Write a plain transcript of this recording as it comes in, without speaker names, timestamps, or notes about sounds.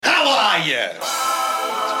fire.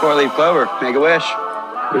 It's four-leaf clover. Make a wish.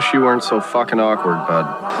 Wish you weren't so fucking awkward,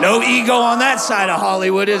 bud. No ego on that side of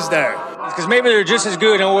Hollywood, is there? Because maybe they're just as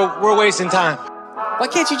good and we're wasting time. Why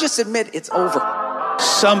can't you just admit it's over?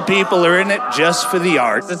 Some people are in it just for the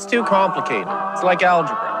art. It's too complicated. It's like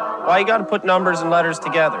algebra. Why you gotta put numbers and letters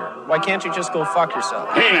together? Why can't you just go fuck yourself?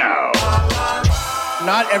 Hey now.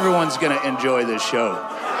 Not everyone's gonna enjoy this show.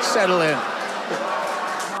 Settle in.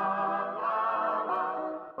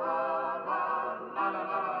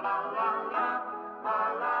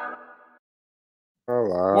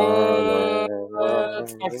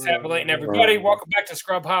 What's happening, everybody? Welcome back to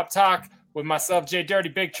Scrub Hop Talk with myself, Jay Dirty,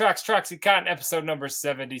 Big Trucks, Troxy Cotton, episode number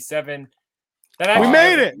 77. We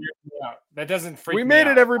made it. That doesn't freak me out. We made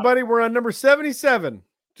it, everybody. We're on number 77,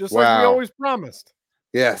 just like we always promised.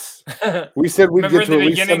 Yes. We said we'd get to at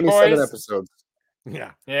least 77 boys? episodes.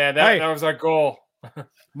 Yeah. Yeah, that was our goal.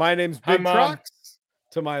 My name's Big Trucks.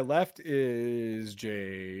 To my left is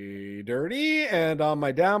Jay Dirty, and on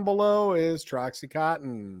my down below is Troxy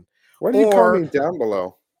Cotton. Why do you call me down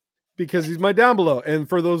below? Because he's my down below. And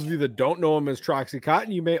for those of you that don't know him as Troxy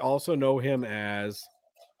Cotton, you may also know him as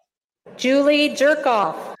Julie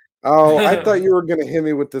Jerkoff. Oh, I thought you were going to hit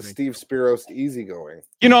me with the Steve Spiros easygoing.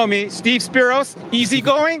 You know me, Steve Spiros,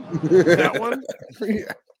 easygoing. That one?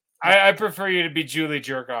 Yeah. I prefer you to be Julie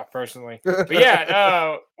Jerkoff, personally. But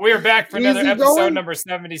yeah, we are back for another episode number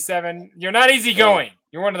 77. You're not easygoing.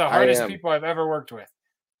 You're one of the hardest people I've ever worked with.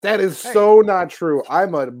 That is so not true.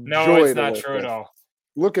 I'm a joy. It's not true at all.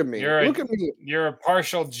 Look at me. Look at me. You're a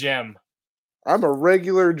partial gem. I'm a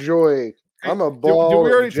regular joy. I'm a ball. Did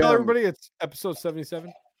we already tell everybody it's episode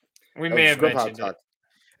 77? We may have mentioned it.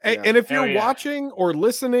 Hey, and if you're watching or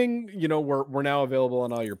listening, you know, we're now available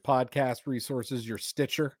on all your podcast resources, your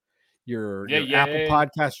Stitcher, your Apple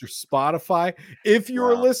Podcast, your Spotify. If you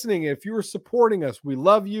are listening, if you are supporting us, we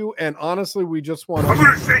love you. And honestly, we just want to... I'm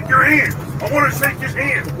going to shake your hand. I want to shake his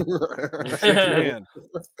hand. Shake your hand.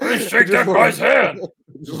 Shake that guy's hand.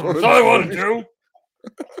 That's all I want to do.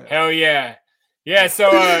 Hell yeah. Yeah, so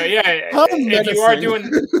if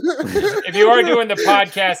you are doing the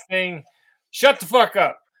podcast thing, shut the fuck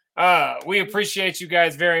up. We appreciate you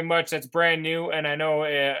guys very much. That's brand new, and I know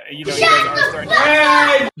you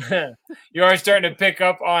are starting to pick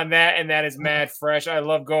up on that, and that is mad fresh. I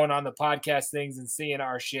love going on the podcast things and seeing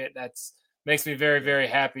our shit. That's makes me very, very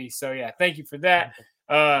happy. So yeah, thank you for that.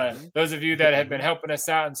 Those of you that have been helping us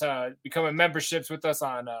out and becoming memberships with us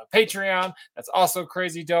on Patreon, that's also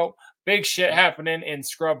crazy dope. Big shit happening in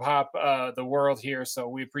Scrub Hop, the world here. So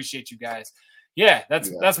we appreciate you guys. Yeah,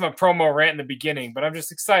 that's my promo rant in the beginning, but I'm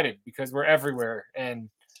just excited because we're everywhere. And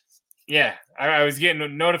yeah, I was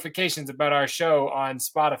getting notifications about our show on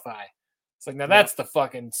Spotify. It's like, now that's the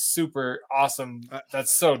fucking super awesome.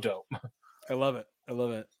 That's so dope. I love it.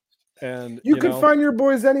 And you can find your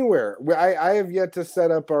boys anywhere. I have yet to set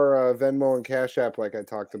up our Venmo and Cash App like I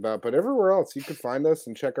talked about, but everywhere else you can find us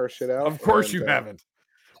and check our shit out. Of course you haven't.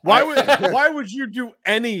 Why would you do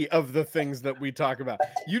any of the things that we talk about?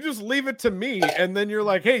 You just leave it to me, and then you're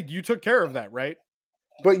like, hey, you took care of that, right?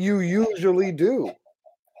 But you usually do.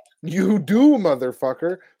 You do,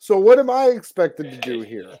 motherfucker. So what am I expected to do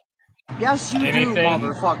here? Yes, you do,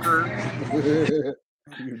 motherfucker.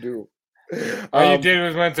 You do. All you did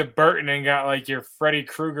was went to Burton and got like your Freddy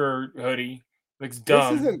Krueger hoodie. Looks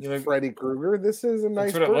dumb. This isn't Freddy Krueger. This is a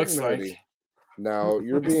nice Burton looks hoodie. Like. No,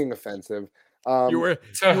 you're being offensive. You were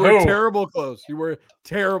terrible clothes. You were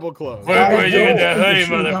terrible clothes. What were you in the hoodie,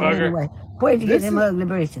 motherfucker? Where'd you get them ugly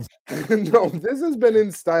braces? No, this has been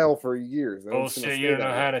in style for years. Bullshit, you don't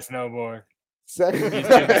know how to snowboard. Second, You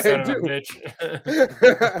son of a bitch.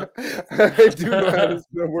 I do know how to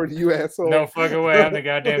snowboard, you asshole. No fucking way, I'm the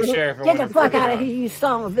goddamn sheriff. Get the fuck out of here, you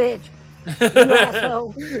son of a bitch. You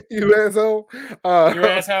asshole. You asshole. You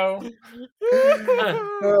asshole.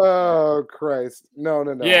 Oh, Christ. No.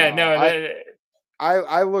 Yeah, no.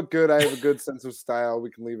 I look good. I have a good sense of style.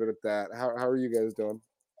 We can leave it at that. How are you guys doing?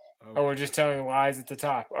 Oh, we're just telling lies at the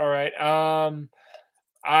top. All right.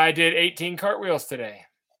 I did 18 cartwheels today.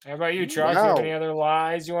 How about you, Charles? Wow. Do you have any other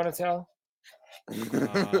lies you want to tell?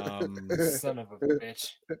 Son of a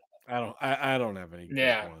bitch. I don't have any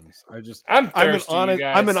good ones.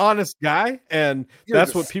 I'm an honest guy, and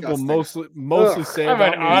that's what people mostly say. I'm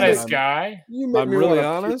about an honest guy. I'm really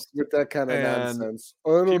honest with that kind of nonsense. I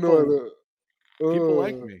don't know. People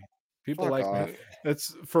like me. People like me.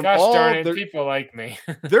 It's from Gosh all darn it, people like me.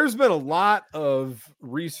 There's been a lot of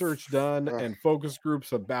research done and focus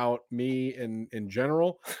groups about me in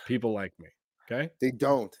general. People like me. Okay, they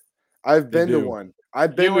don't. I've been to one.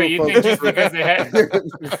 I've been you think just because they had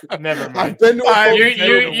never mind. I've been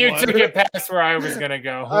to you took it past where I was gonna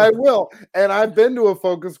go. I will. And I've been to a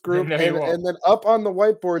focus group No, and then up on the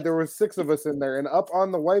whiteboard there were 6 of us in there, and up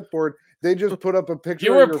on the whiteboard they just put up a picture.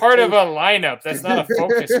 You were part of a lineup. That's not a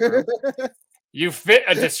focus group. You fit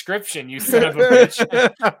a description, you son of a bitch.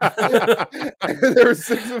 There were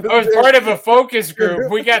 6 of us. I was part of a focus group.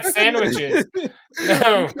 We got sandwiches.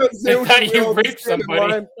 No, they thought you raped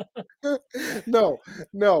somebody. No.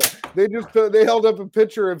 They held up a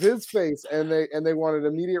picture of his face, and they wanted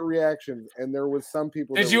immediate reaction. And there was some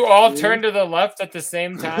people. Did you all turn to the left at the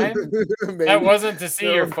same time? That wasn't to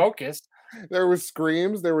see your focus. There was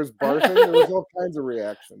screams, there was barking, there was all kinds of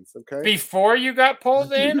reactions. Okay. Before you got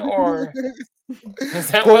pulled in, or is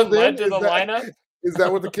that what led to the lineup? Is that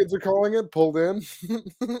what the kids are calling it? Pulled in?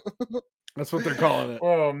 That's what they're calling it.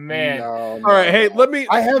 Oh man! No. All right, hey,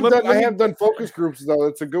 I have done focus groups though.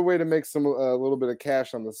 It's a good way to make a little bit of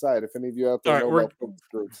cash on the side. If any of you out there know about focus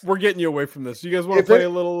groups, we're getting you away from this. You guys want to play a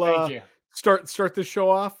little? Start the show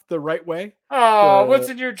off the right way. Oh, what's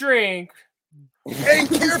in your drink? Hey,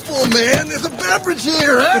 careful, man! There's a beverage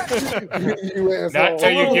here, huh? Not till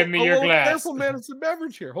you give me your glass. Careful, man! It's a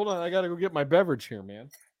beverage here. Hold on, I gotta go get my beverage here, man.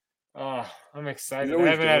 Oh, I'm excited. I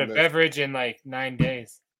haven't had a beverage in like 9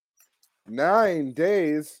 days. 9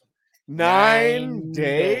 days. 9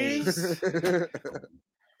 days.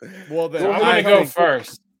 Well, then I'm gonna go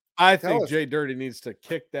first. I think Jay Dirty needs to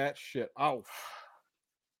kick that shit off.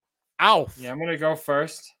 Ow! Yeah, I'm gonna go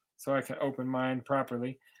first so I can open mine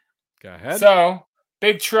properly. Go ahead. So,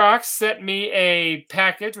 Big Trucks sent me a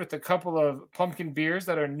package with a couple of pumpkin beers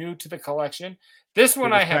that are new to the collection. This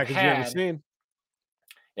one I have had.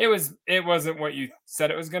 It wasn't what you said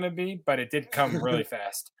it was going to be, but it did come really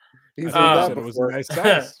fast. It was a nice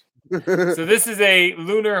size. So this is a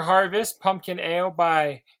Lunar Harvest Pumpkin Ale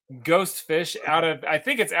by Ghostfish I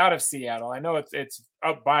think it's out of Seattle. I know it's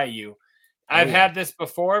up by you. I've had this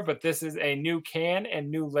before, but this is a new can and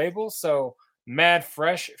new label, so mad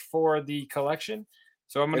fresh for the collection.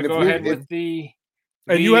 So I'm going to go ahead with the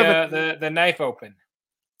knife open.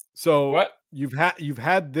 So what you've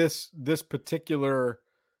had this particular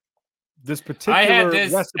I had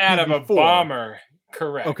this out of a bomber,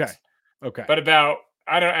 correct? Okay. But about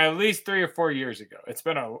at least 3 or 4 years ago. It's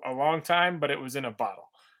been a long time, but it was in a bottle.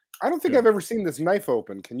 I don't think I've ever seen this knife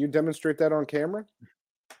open. Can you demonstrate that on camera?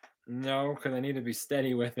 No, because I need to be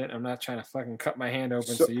steady with it. I'm not trying to fucking cut my hand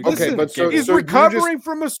open. He's recovering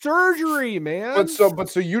from a surgery, man. But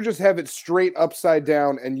so you just have it straight upside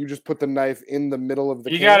down, and you just put the knife in the middle of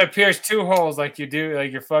the. You got to pierce 2 holes like you do,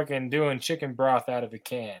 like you're fucking doing chicken broth out of a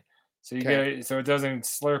can. So you get so it doesn't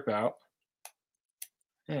slurp out.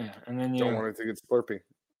 Yeah, and then you don't want it to get slurpy.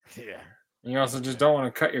 Yeah, and you also just don't want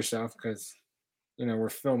to cut yourself because we're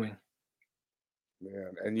filming.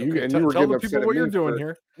 Man, and you were getting upset what you're doing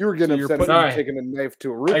here. You were getting upset at taking a knife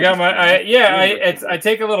to a Rubik's. I got I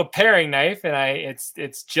take a little paring knife, and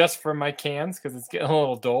it's just for my cans because it's getting a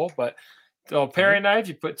little dull. But the little paring knife,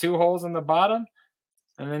 you put 2 holes in the bottom,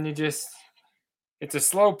 and then it's a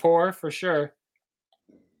slow pour for sure.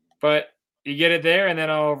 But you get it there, and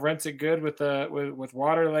then I'll rinse it good with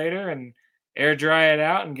water later, and air dry it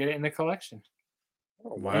out, and get it in the collection.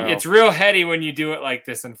 Oh, wow. It's real heady when you do it like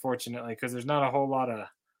this, unfortunately, because there's not a whole lot of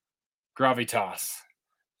gravitas.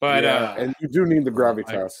 But and you do need the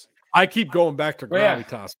gravitas. I keep going back to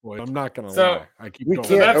gravitas, boy. I'm not gonna lie. I keep going.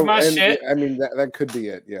 So that's my shit. I mean, that could be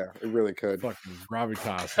it. Yeah, it really could. Fucking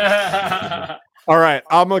gravitas. All right,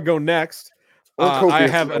 I'm gonna go next. I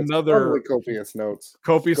have another copious notes.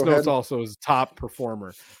 Copious notes also is top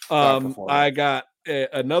performer. I got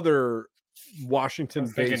another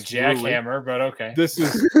Washington-based jackhammer, but okay. This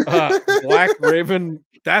is Black Raven.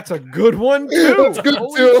 That's a good one too. That's good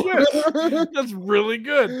too. Shit. That's really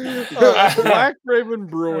good. Black Raven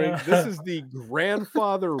Brewing. This is the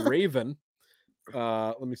Grandfather Raven.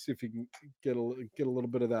 Let me see if you can get a little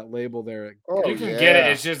bit of that label there. You can get it.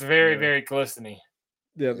 It's just very, very glistening.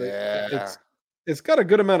 Yeah, it's got a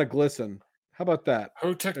good amount of glisten. How about that?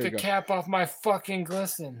 Who took the cap off my fucking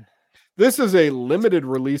glisten? This is a limited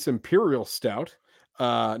release Imperial Stout.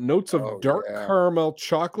 Notes of dark caramel,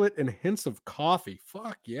 chocolate, and hints of coffee.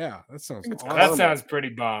 Fuck yeah. That sounds awesome. That sounds pretty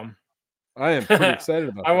bomb. I am pretty excited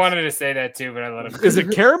about I wanted to say that too, but I let him. Is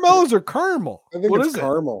it caramels or caramel? I think it's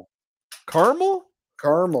caramel. Caramel?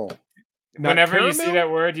 Caramel. Whenever you see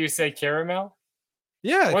that word, you say caramel?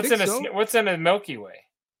 Yeah. What's in a Milky Way?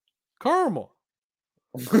 Caramel.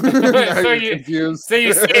 so you say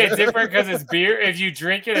it different because it's beer. If you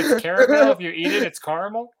drink it, it's caramel. If you eat it, it's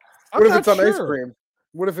caramel. What if it's on ice cream?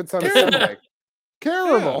 What if it's on a Sunday?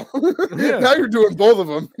 Caramel. Yeah. Now you're doing both of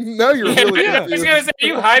them. Now you're really. I was gonna say, are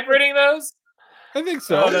you hybriding those? I think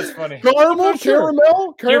so. Oh, that's funny. Caramel,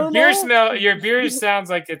 caramel. Your beer sounds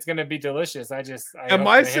like it's gonna be delicious. Am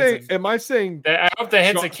I saying? I hope the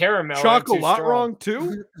hints of caramel. Chocolate wrong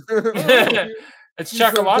too. It's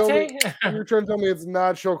chocolate. You're trying to tell me it's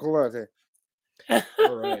not chocolate.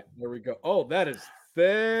 All right, there we go. Oh, that is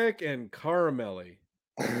thick and caramelly.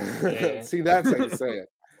 Yeah. See, that's how you say it.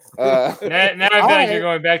 Now I feel like you're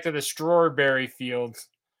going back to the strawberry fields.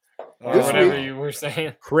 Or whatever you were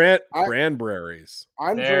saying. Cranberries.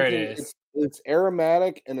 I'm drinking. It's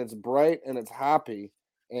aromatic and it's bright and it's hoppy,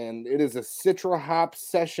 and it is a Citra Hop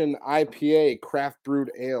Session IPA craft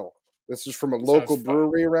brewed ale. This is from a local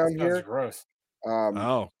brewery around here. Gross.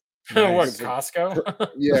 Nice. What, Costco?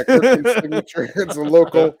 Yeah, Kirkland's Signature. It's a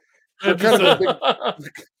local. Kind of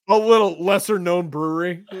a little lesser known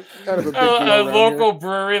brewery. Kind of a local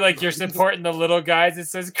brewery, like you're supporting the little guys. It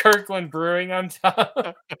says Kirkland Brewing on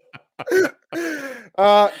top.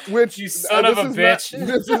 Which you son of a bitch.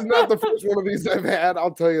 This is not the first one of these I've had. I'll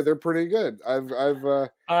tell you, they're pretty good. I've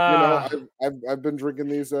been drinking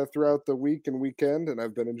these throughout the week and weekend, and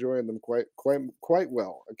I've been enjoying them quite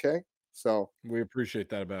well. Okay, so we appreciate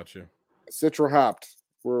that about you. Citra Hopped.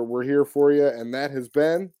 We're here for you, and that has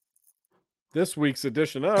been this week's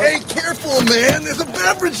edition of. Hey, careful, man! There's a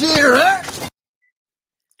beverage here, huh?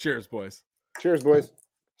 Cheers, boys. Cheers, boys.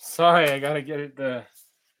 Sorry, I gotta get the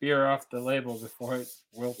beer off the label before it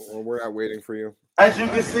wilts. Well, we're not waiting for you. As you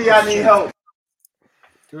can see, I need help.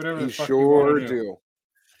 Do whatever you the fuck sure you do.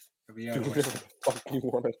 Do whatever the fuck you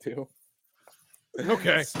want to do.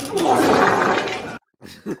 Okay.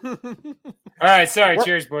 All right, sorry.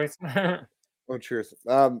 Cheers, boys. Oh, cheers.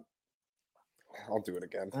 I'll do it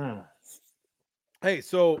again. Hey,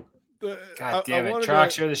 so God damn it,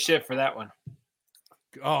 Trox, you're the shit for that one.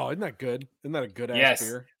 Oh, isn't that good? Isn't that a good ass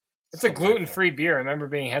beer? It's a gluten-free beer. I remember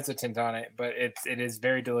being hesitant on it, but it is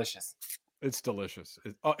very delicious. It's delicious.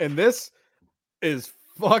 And this is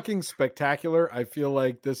fucking spectacular. I feel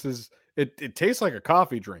like this is it tastes like a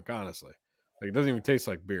coffee drink, honestly. Like it doesn't even taste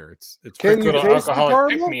like beer. It's can you taste the caramel?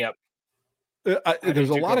 Pick me up.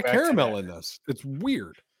 There's a lot of caramel in this. It's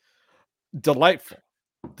weird. Delightful.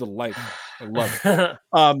 I love it.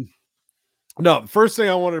 No, first thing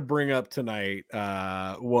I wanted to bring up tonight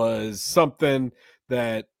was something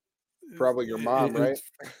that probably your mom, right?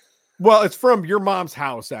 Well, it's from your mom's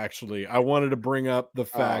house, actually. I wanted to bring up the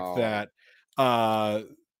fact that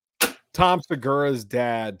Tom Segura's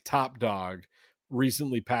dad, Top Dog,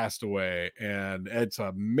 recently passed away, and it's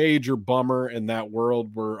a major bummer in that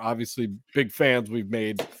world. We're obviously big fans. We've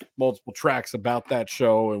made multiple tracks about that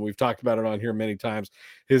show, and we've talked about it on here many times.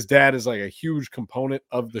 His dad is like a huge component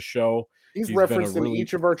of the show. He's referenced in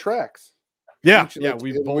each of our tracks. Yeah,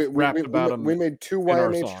 we've both rapped about him. We made 2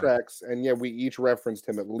 YMH tracks, and we each referenced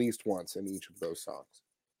him at least once in each of those songs.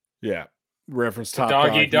 Yeah, reference Top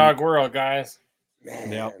Dog Eat Dog World, guys.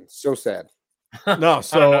 Man, so sad. No,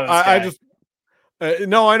 so I just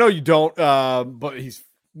no, I know you don't. But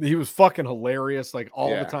he was fucking hilarious. Like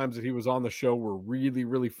all the times that he was on the show were really,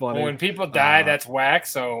 really funny. Well, when people die, that's whack.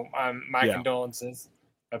 So my condolences.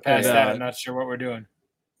 But past that, I'm not sure what we're doing.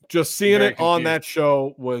 Just seeing it on that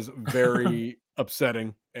show was very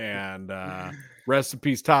upsetting. And rest in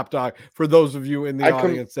peace, Top Dog. For those of you in the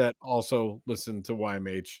audience that also listen to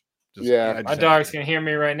YMH. My dogs can hear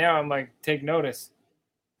me right now. I'm like, take notice.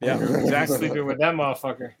 Yeah, exactly. Sleeping with that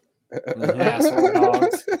motherfucker. Asshole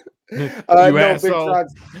dogs. You asshole.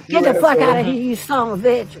 Get the fuck out of here, you son of a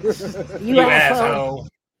bitch. You asshole.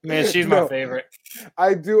 Man, she's my favorite.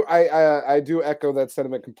 I do echo that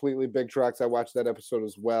sentiment completely. Big Trucks. I watched that episode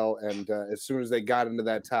as well, and as soon as they got into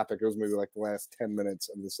that topic, it was maybe like the last 10 minutes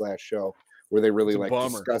of this last show where they really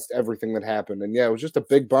discussed everything that happened. And it was just a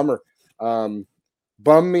big bummer.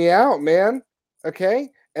 Bummed me out, man. Okay.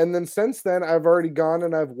 And then since then, I've already gone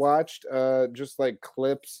and I've watched just like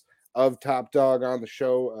clips of Top Dog on the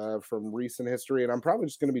show from recent history, and I'm probably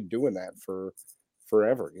just going to be doing that for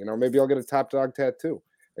forever. Maybe I'll get a Top Dog tattoo.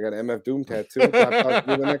 I got an MF Doom tattoo. Top Dog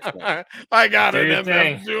do the next one. I got an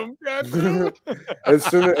MF Doom tattoo.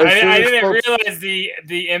 I didn't realize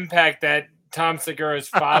the impact that Tom Segura's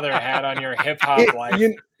father had on your hip hop life.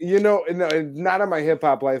 No, not on my hip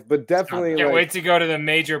hop life, but definitely. I can't wait to go to the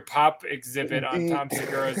major pop exhibit on Tom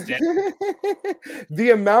Segura's death. The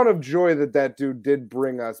amount of joy that dude did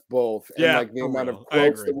bring us both, and the amount of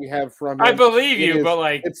quotes that we have from him. I believe you,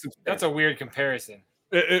 but that's a weird comparison.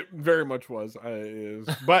 It very much was.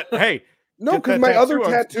 But hey, no, because my other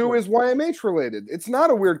tattoo is YMH related. It's not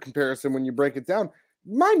a weird comparison when you break it down.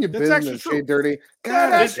 Mind your business, Shea Dirty.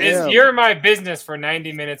 God, you're my business for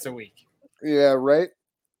 90 minutes a week. Yeah, right.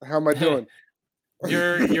 How am I doing?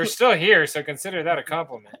 You're still here, so consider that a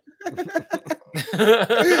compliment.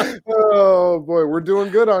 Oh boy, we're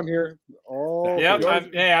doing good on here. Oh, yep.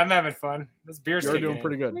 I'm having fun. This beer's doing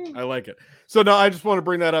pretty good. I like it. So no, I just want to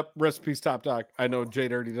bring that up. Rest in peace, Top Dog. I know Jay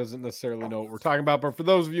Dirty doesn't necessarily know what we're talking about, but for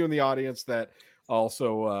those of you in the audience that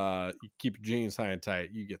also keep your jeans high and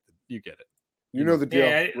tight, you get it. You know the deal.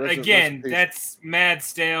 Yeah, again, that's mad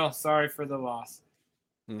stale. Sorry for the loss.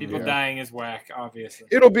 People dying is whack, obviously.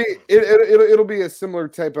 It'll be a similar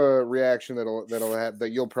type of reaction that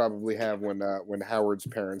you'll probably have when Howard's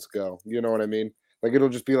parents go. You know what I mean? Like it'll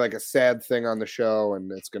just be like a sad thing on the show,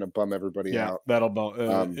 and it's gonna bum everybody out. That'll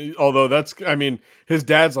bum. Although his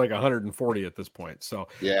dad's like 140 at this point. So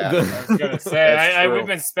yeah, I was gonna say we've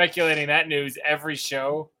been speculating that news every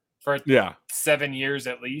show for 7 years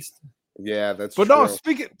at least. Yeah, that's. But true. No,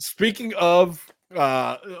 speaking of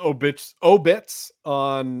obits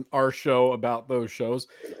on our show about those shows,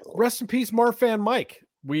 rest in peace, Marfan Mike.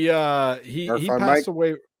 He passed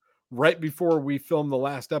away right before we filmed the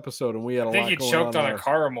last episode, and we had a lot going on. I think he choked on a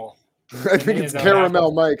caramel. I think it's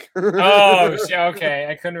Caramel Mike. Oh, okay.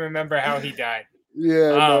 I couldn't remember how he died.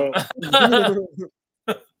 Yeah.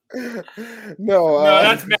 No,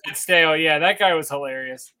 that's mad stale. Yeah, that guy was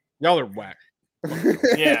hilarious. Y'all are whack.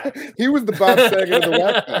 Yeah, he was the Bob Saget of the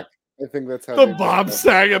Whack Pack. I think that's how the Bob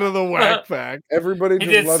Saget of the Whack Pack. Everybody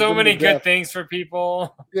he did so many good things for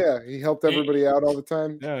people. Yeah, he helped everybody out all the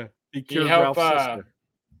time. Yeah, he helped Ralph's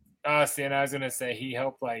sister. See, and I was gonna say he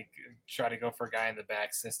helped try to go for a guy in the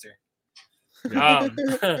back sister.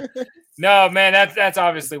 No, man, that's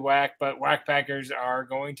obviously whack. But Whack Packers are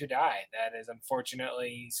going to die. That is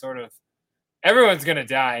unfortunately sort of everyone's gonna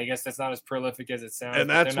die. I guess that's not as prolific as it sounds. And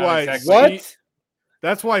that's why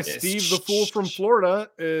That's why Steve the Fool from Florida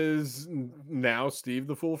is now Steve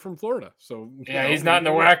the Fool from Florida. So yeah, he's not in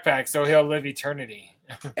the Whack Pack, so he'll live eternity.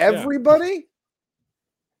 Everybody?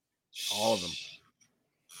 All of them.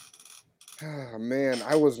 Oh, man,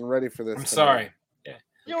 I wasn't ready for this. I'm sorry. Yeah.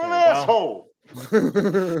 You're an asshole.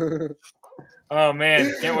 Oh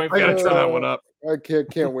man, can't wait for I gotta turn that one up. I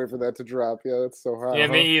can't wait for that to drop. Yeah, that's so hot. Yeah,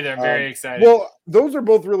 me either. I'm very excited. Well, those are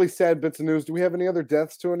both really sad bits of news. Do we have any other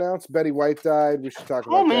deaths to announce? Betty White died. We should talk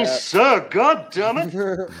about that. Sir. God damn it.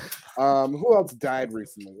 Who else died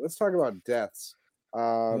recently? Let's talk about deaths.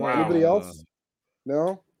 Anybody else?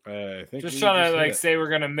 No? I think just trying to say we're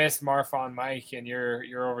gonna miss Marfan Mike, and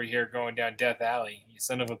you're over here going down Death Alley. You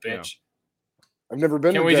son of a bitch. I've never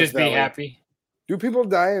been. Can we just be happy? Do people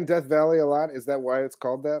die in Death Valley a lot? Is that why it's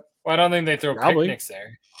called that? Well, I don't think they throw picnics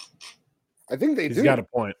there. I think they do. He's got a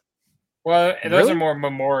point. Well, those are more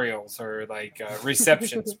memorials or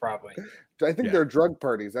receptions, probably. I think they're drug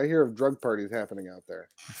parties. I hear of drug parties happening out there.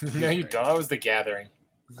 No, you don't. That was the gathering.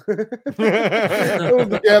 That was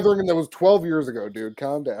the gathering, and that was 12 years ago, dude.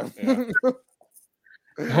 Calm down. Yeah.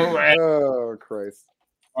 Oh, Christ.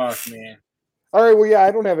 Oh, man. All right. Well, yeah,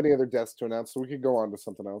 I don't have any other deaths to announce, so we could go on to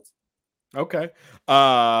something else. Okay.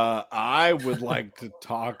 I would like to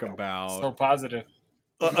talk about so positive.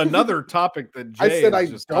 Another topic that Jay I said I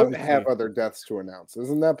don't have other deaths to announce.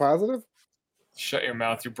 Isn't that positive? Shut your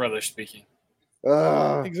mouth. Your brother's speaking.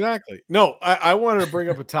 Exactly. No, I wanted to bring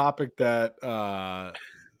up a topic that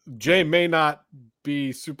Jay may not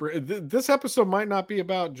be super. This episode might not be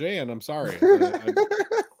about Jay, and I'm sorry.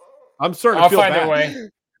 I'm starting to feel bad. I'll find a way.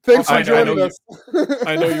 Thanks for joining us.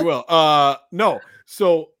 I know you will. No.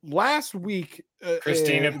 So last week,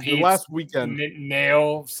 Christina Pete's last weekend,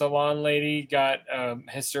 nail salon lady got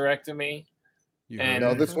hysterectomy.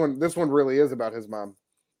 No, this one really is about his mom.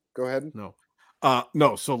 Go ahead. No.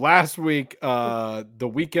 No. So last week,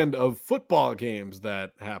 the weekend of football games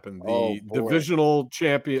that happened, the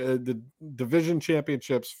division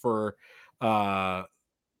championships for the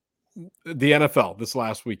NFL this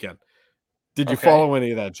last weekend. Did you follow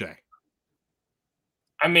any of that, Jay?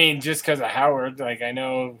 I mean, just because of Howard, I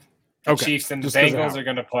know the Chiefs and the Bengals are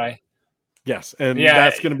going to play. Yes, and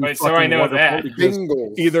that's going to be so I know that.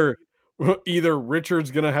 Bengals. Either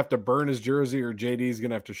Richard's going to have to burn his jersey or JD's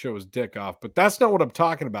going to have to show his dick off. But that's not what I'm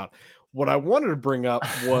talking about. What I wanted to bring up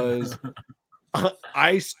was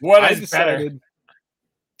I decided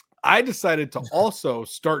to also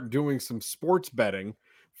start doing some sports betting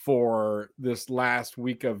for this last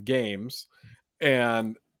week of games.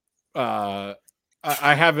 And I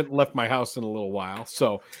haven't left my house in a little while.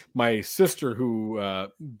 So my sister, who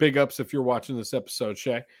big ups if you're watching this episode,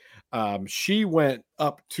 Shay, she went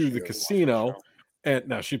up to the casino, and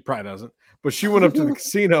no, she probably doesn't, but she went up to the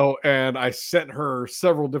casino, and I sent her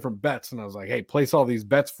several different bets, and I was like, hey, place all these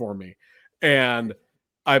bets for me. And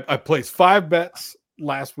I placed 5 bets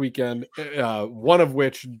last weekend, one of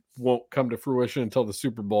which won't come to fruition until the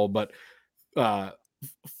Super Bowl, but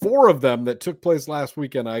 4 of them that took place last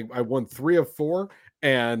weekend, I won 3 of 4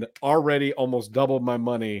 and already almost doubled my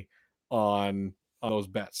money on those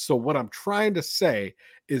bets. So what I'm trying to say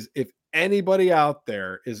is if anybody out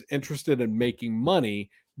there is interested in making money,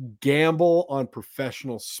 gamble on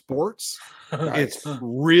professional sports. It's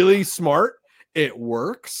really smart. It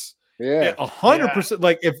works. Yeah, 100%.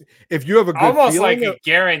 Like if you have a good almost feeling, like a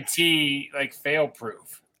guarantee, like fail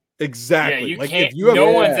proof. Exactly. Yeah, you like can't. If you have,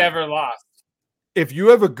 no one's ever lost. If you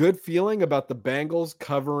have a good feeling about the Bengals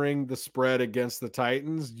covering the spread against the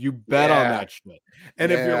Titans, you bet on that shit.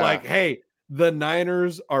 And if you're like, hey, the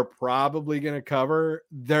Niners are probably going to cover,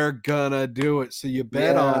 they're going to do it. So you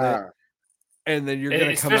bet on it. And then you're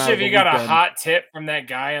going to come out. Especially if you got a hot tip from that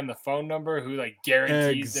guy on the phone number who like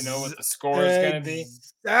guarantees to know what the score is going to be.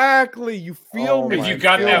 Exactly. You feel me. If you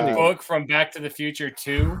got that book from Back to the Future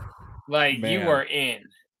 2, like you are in.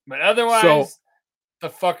 But otherwise, the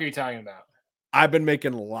fuck are you talking about? I've been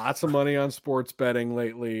making lots of money on sports betting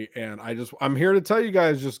lately, and I'm here to tell you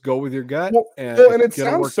guys, just go with your gut. And it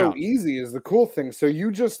sounds so easy is the cool thing. So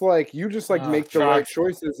you just make the right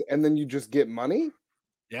choices and then you just get money.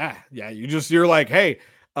 Yeah. You're like, hey,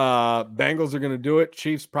 Bengals are going to do it.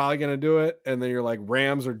 Chiefs probably going to do it. And then you're like,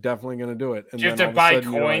 Rams are definitely going to do it. And do you have to buy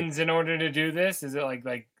coins in order to do this? Is it like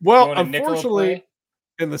well, unfortunately,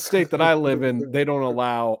 in the state that I live in, they don't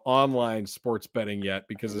allow online sports betting yet,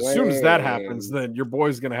 because as soon as that happens, then your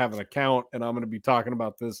boy's going to have an account, and I'm going to be talking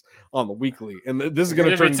about this on the weekly. And this is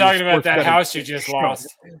going to turn talking about that house you just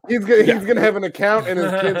lost. He's going to have an account, and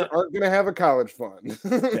his kids aren't going to have a college fund.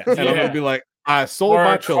 And I'm going to be like, I sold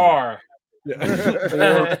my children.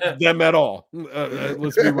 Or them at all.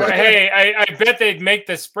 Let's be right. Hey, I bet they'd make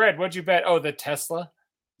the spread. What'd you bet? Oh, the Tesla.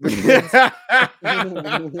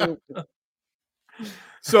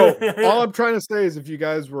 So all I'm trying to say is, if you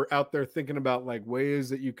guys were out there thinking about like ways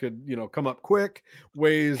that you could, come up quick,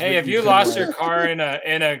 ways. Hey, if you lost your car in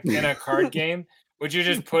a card game, would you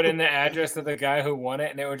just put in the address of the guy who won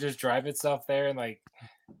it, and it would just drive itself there and like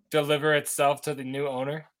deliver itself to the new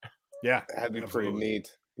owner? Yeah, that'd be pretty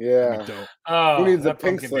neat. Yeah. Oh, who needs a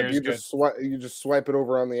pink slip? You just swipe it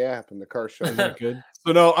over on the app, and the car shows up. Good.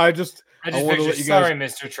 So no, I want to let you guys. Sorry,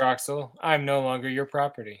 Mr. Troxel, I'm no longer your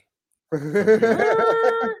property.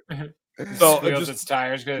 So wheels its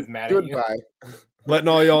tires because it's mad at you. Letting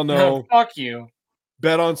all y'all know, fuck you.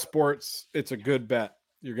 Bet on sports. It's a good bet.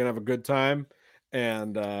 You're gonna have a good time,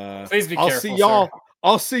 and please be careful.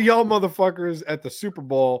 I'll see y'all motherfuckers at the Super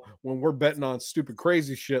Bowl when we're betting on stupid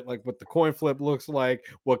crazy shit like what the coin flip looks like,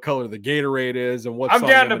 what color the Gatorade is, and what. I'm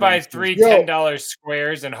down to buy 3 $10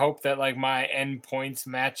 squares and hope that like my end points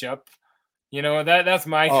match up. That's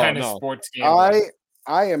my kind of sports game.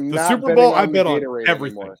 I am the not Super Bowl. I bet on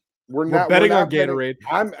everything. Anymore. We're betting on Gatorade.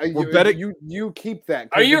 We're betting. You keep that.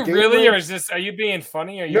 Are you really, or are you being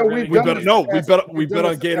funny? Are you we bet on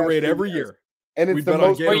Gatorade every year. And it's the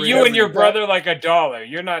most. But you and your brother like $1.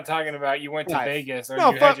 You're not talking about you went to Vegas or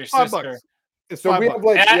you had your sister. It's so $5.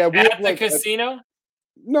 We have like at the casino.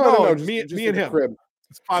 No, me and him. Crib.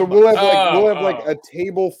 So we'll have like a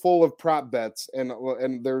table full of prop bets,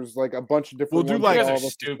 and there's like a bunch of different. We'll do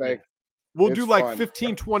like We'll do like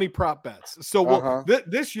 15, 20 prop bets. So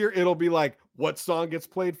this year it'll be like, what song gets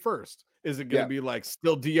played first? Is it going to be like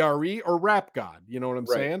still DRE or Rap God? You know what I'm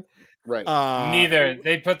saying? Right. Neither.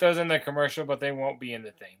 They put those in the commercial, but they won't be in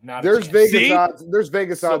the thing. There's Vegas odds. There's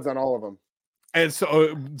Vegas odds on all of them. And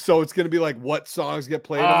so it's going to be like what songs get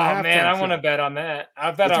played. Oh man, I want to bet on that.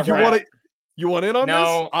 I bet on. You want in on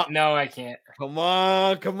this? No, I can't. Come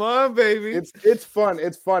on, baby. It's fun.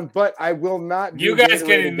 It's fun, but I will not. You guys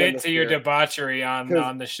can admit to your debauchery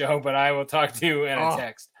on the show, but I will talk to you in a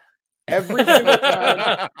text. Every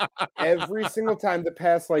single time the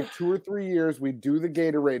past like 2 or 3 years, we do the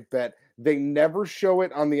Gatorade bet. They never show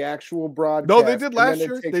it on the actual broadcast. No, they did last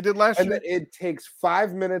year. And then it takes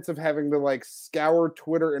 5 minutes of having to like scour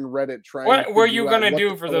Twitter and Reddit trying. What were you gonna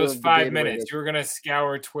do for those 5 minutes? You were gonna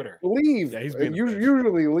scour Twitter. Leave. Yeah, you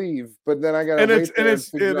usually leave, but then I gotta wait and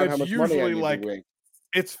it's usually like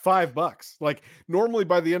it's $5. Like normally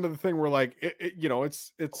by the end of the thing, we're like,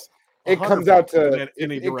 it's. It comes out to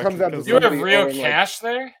it comes out to. You have real cash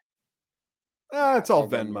there? It's all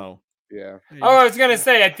Venmo. Yeah. Oh, I was gonna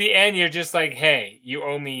say at the end you're just like, hey, you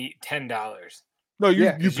owe me $10. No,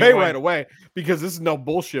 you pay right away because this is no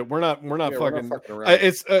bullshit. We're not fucking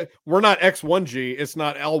around. We're not X1G. It's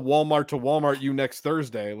not Walmart to Walmart you next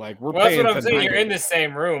Thursday. Like we're paying. That's what I'm saying. You're in the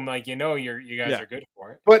same room. Like you guys are good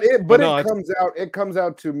for it. But it comes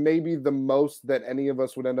out to maybe the most that any of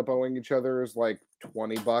us would end up owing each other is like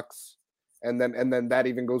 $20. and then that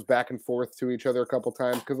even goes back and forth to each other a couple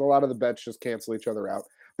times because a lot of the bets just cancel each other out.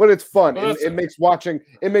 But it's fun. Well, it makes watching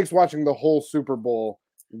the whole Super Bowl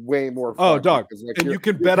way more fun. Oh, dog! Like, and you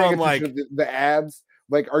can bet on like the ads.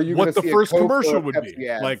 Like, are you what the first commercial would be?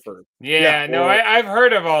 Like, I've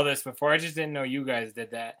heard of all this before. I just didn't know you guys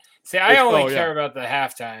did that. See, I only care about the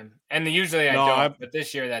halftime, and usually I don't. But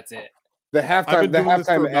this year, that's it. The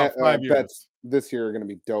halftime bets this year are going to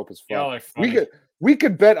be dope as fuck. We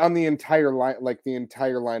could bet on the entire line, like the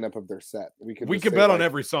entire lineup of their set. We could bet on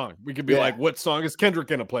every song. We could be like, what song is Kendrick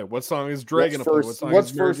going to play? What song is Dre going to play? What song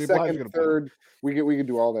is first, second, third? We could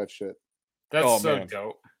do all that shit. That's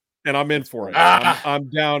dope. And I'm in for it. I'm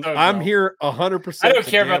down. So I'm here 100%. I don't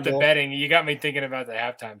care about the betting. You got me thinking about the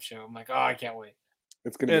halftime show. I'm like, I can't wait.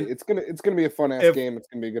 It's gonna be a fun ass game. It's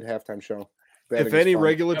gonna be a good halftime show. If any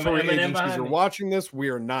regulatory agencies are watching this, we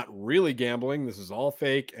are not really gambling. This is all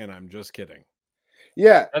fake, and I'm just kidding.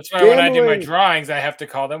 Yeah, that's why when I do my drawings, I have to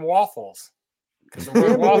call them waffles because the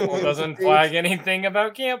word waffle doesn't flag anything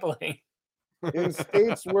about gambling. In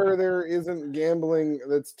states where there isn't gambling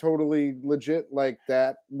that's totally legit like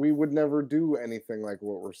that, we would never do anything like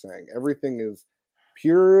what we're saying. Everything is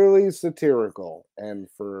purely satirical and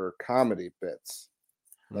for comedy bits.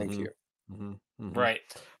 Thank you. Mm-hmm. Mm-hmm. Right.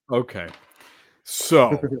 Okay.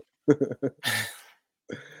 So,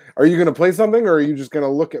 are you going to play something, or are you just going to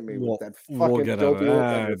look at me with that fucking dopey look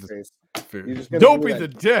on your face? Dopey the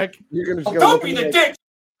dick. You're going to Dopey the dick.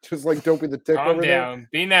 Just like Dopey the Tick. Calm down.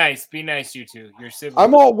 Be nice, you two. Your siblings.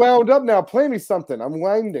 I'm all wound up now. Play me something. I'm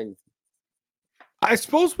winding. I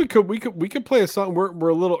suppose we could play a song. We're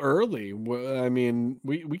a little early. I mean,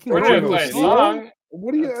 we can play a song.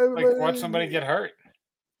 What do you watch somebody get hurt?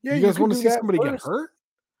 Yeah, you guys want to see somebody get hurt?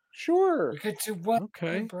 Sure. We could do what?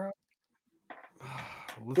 Okay, bro.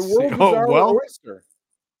 The world is our oyster.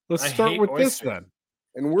 Let's start with this then.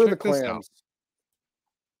 And we're the clams.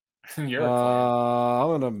 You're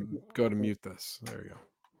I'm gonna go to mute this. There you go.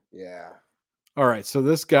 Yeah. All right. So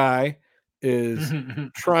this guy is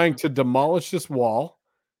trying to demolish this wall,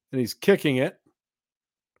 and he's kicking it,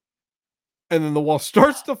 and then the wall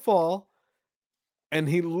starts to fall, and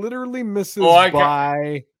he literally misses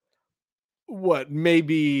by what,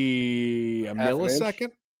 maybe a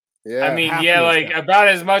millisecond? Yeah. I mean, like about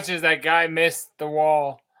as much as that guy missed the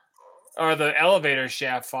wall. Or the elevator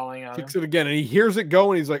shaft falling on him. Kicks it again, and he hears it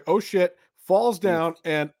go, and he's like, oh, shit, falls down,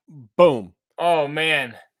 and boom. Oh,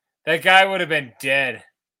 man. That guy would have been dead.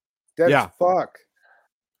 Dead as fuck.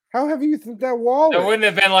 How heavy you think that wall is? It wouldn't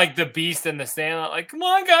have been like the beast in the stand. Like, come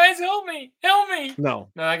on, guys, help me. Help me. No,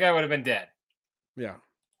 that guy would have been dead. Yeah.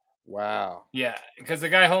 Wow. Yeah, because the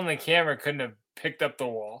guy holding the camera couldn't have picked up the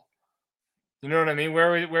wall. You know what I mean?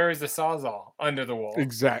 Where is the Sawzall? Under the wall.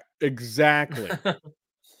 Exactly.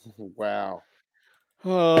 Wow.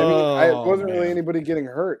 Oh, I mean, it wasn't really anybody getting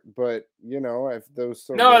hurt, but if those.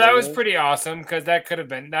 That was pretty awesome because that could have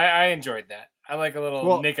been. I enjoyed that. I like a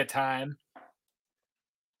little nick of time.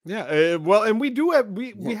 Yeah, and we do have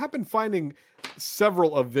we have been finding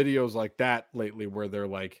several of videos like that lately where they're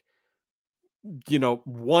like,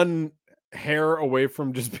 one hair away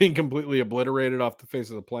from just being completely obliterated off the face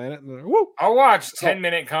of the planet. And woo! I'll watch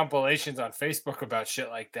 10-minute compilations on Facebook about shit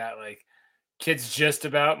like that, like. Kid's just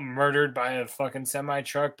about murdered by a fucking semi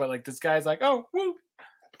truck, but like this guy's like, oh, woo,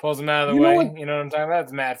 pulls him out of the way. You know what I'm talking about?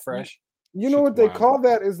 It's mad fresh. You know what they call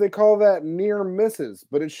that? Is they call that near misses,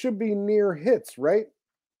 but it should be near hits, right?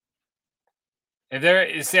 I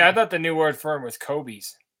thought the new word for him was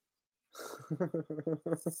Kobe's.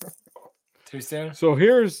 Too soon. So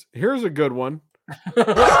here's a good one.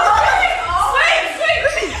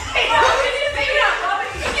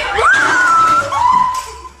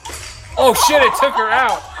 Oh shit, it took her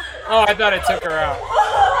out. Oh, I thought it took her out.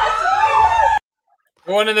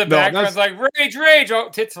 The one in the background's like, rage. Oh,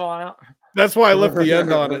 tits falling out. That's why I left the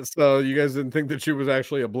end on it, so you guys didn't think that she was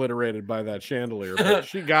actually obliterated by that chandelier. But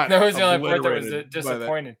she got that was the only part that was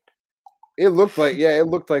disappointed. It looked like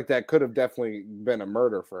that could have definitely been a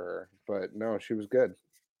murder for her, but no, she was good.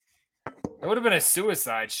 It would have been a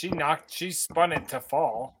suicide. She spun it to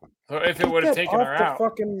fall. So if it would have taken her out.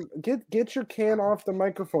 Get your can off the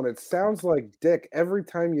microphone. It sounds like dick every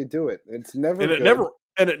time you do it. It's never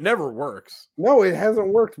and it never works. No, it hasn't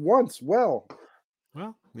worked once. Well,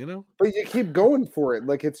 but you keep going for it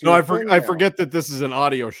like it's. No, I forget that this is an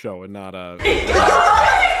audio show and not a. Yeah.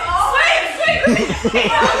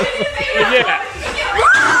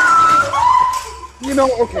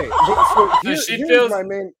 Okay. So here's my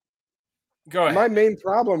main. Go ahead. My main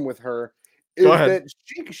problem with her is that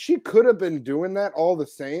she could have been doing that all the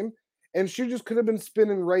same, and she just could have been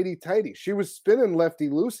spinning righty tighty. She was spinning lefty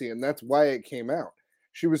loosey, and that's why it came out.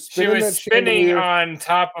 She was spinning on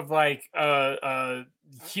top of like a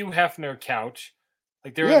Hugh Hefner couch.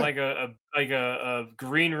 Like they're in like a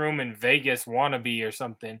green room in Vegas wannabe or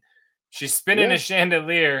something. She's spinning a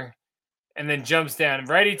chandelier and then jumps down.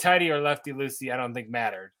 Righty tighty or lefty loosey, I don't think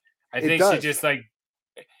mattered. I think she just like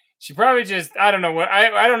she probably just I don't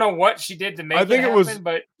know what she did to make it happen,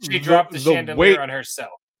 but she dropped the chandelier on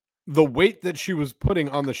herself. The weight that she was putting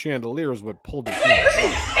on the chandelier is what pulled it down.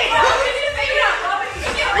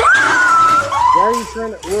 Why are you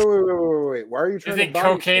trying to wait? Why are you trying to? You think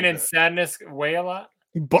cocaine and sadness weigh a lot?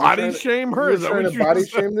 Body shame her? Is that what you're body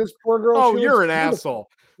shame this poor girl? Oh, you're an asshole.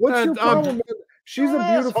 What's your problem, man? She's a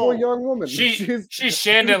beautiful young woman. She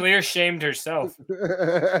chandelier shamed herself.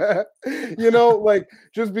 You know, like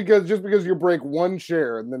just because you break one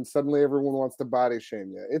chair and then suddenly everyone wants to body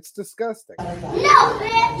shame you. It's disgusting.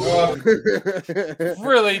 No, bitch.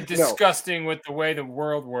 Really disgusting with the way the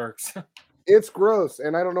world works. It's gross,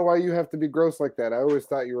 and I don't know why you have to be gross like that. I always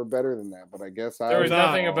thought you were better than that, but I guess there was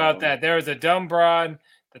nothing about that. There was a dumb broad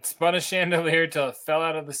that spun a chandelier till it fell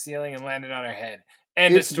out of the ceiling and landed on her head.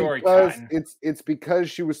 End of story. It's because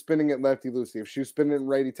she was spinning it lefty loosey. If she was spinning it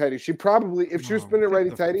righty tighty, she probably if she was spinning it righty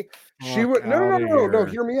tighty, she would no.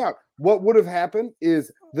 Hear me out. What would have happened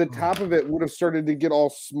is the top of it would have started to get all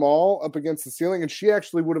small up against the ceiling, and she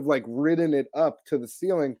actually would have like ridden it up to the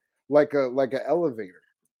ceiling like a elevator.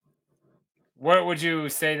 What would you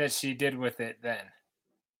say that she did with it then?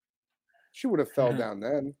 She would have fell down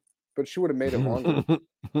then, but she would have made it longer.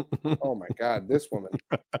 Oh my God, this woman.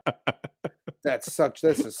 This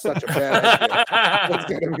is such a bad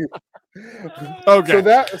idea. Okay.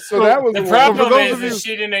 So that was the problem is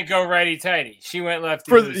she didn't go righty tighty. She went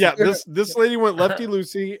lefty loosey. Yeah, this lady went lefty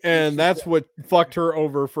loosey, and that's what fucked her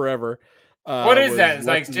over forever. What is that? It's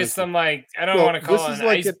like just some like I don't want to call it an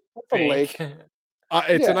ice lake.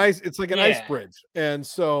 It's an ice. It's like an ice bridge, and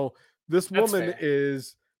so this woman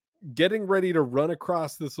is getting ready to run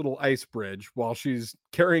across this little ice bridge while she's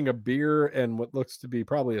carrying a beer and what looks to be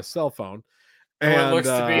probably a cell phone. And it looks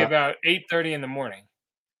to be about 8:30 in the morning.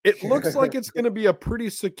 It looks like it's going to be a pretty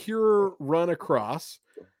secure run across.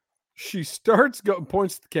 She starts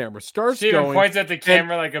points at the camera. She even points at the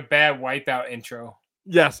camera like a bad Wipeout intro.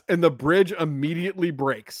 Yes, and the bridge immediately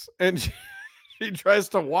breaks, and she tries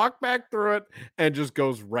to walk back through it and just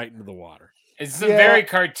goes right into the water. It's some very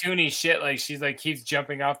cartoony shit. Like she's like keeps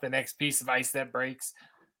jumping off the next piece of ice that breaks.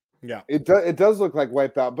 Yeah, it does look like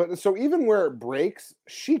Wipeout. But so even where it breaks,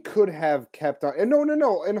 she could have kept on. And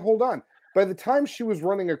no, and hold on. By the time she was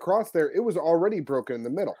running across there, it was already broken in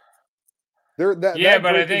the middle. But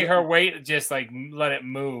I think her weight just like let it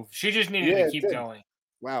move. She just needed to keep going.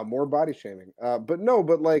 Wow, more body shaming. But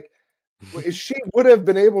like. She would have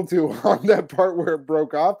been able to on that part where it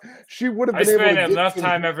broke off. She would have been able to. I spend enough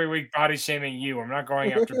time every week body shaming you. I'm not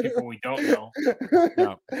going after people we don't know.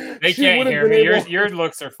 No. They can't hear me. Your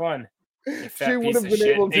looks are fun. You fat piece of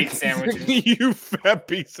shit. Eat sandwiches. You fat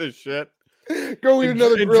piece of shit. Go eat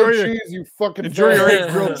another grilled cheese, you fucking. Enjoy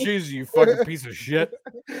your grilled cheese, you fucking piece of shit.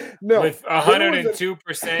 No, with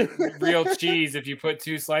 102% real cheese if you put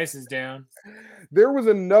 2 slices down. There was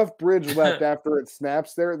enough bridge left after it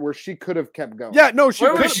snaps there where she could have kept going. Yeah, no, she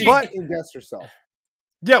could have guessed herself.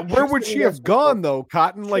 Yeah, where would she have gone though,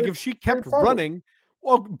 Cotton? Like if she kept running,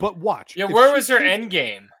 well, but watch. Yeah, where was her end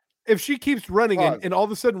game? If she keeps running and all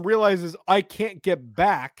of a sudden realizes I can't get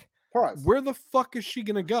back, where the fuck is she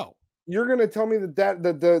gonna go? You're gonna tell me that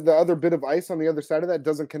the other bit of ice on the other side of that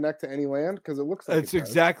doesn't connect to any land? Because it looks like that's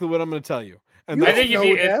exactly what I'm gonna tell you. And I think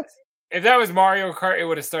if that was Mario Kart, it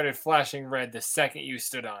would have started flashing red the second you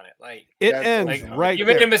stood on it. Like it ends right. You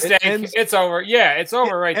made a mistake. It's over. Yeah, it's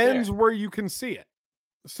over right there. It ends where you can see it.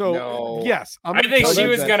 So yes, I think she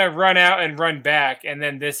was gonna run out and run back, and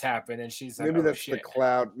then this happened, and she's like, maybe that's the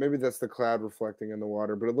cloud. Maybe that's the cloud reflecting in the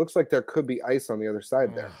water. But it looks like there could be ice on the other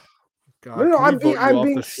side there. God, no, I'm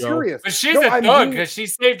being serious. But she's a thug because she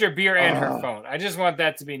saved her beer and her phone. I just want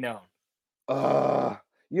that to be known.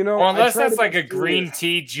 Unless that's like a green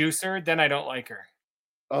tea juicer, then I don't like her.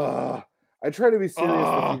 I try to be serious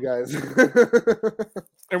with you guys.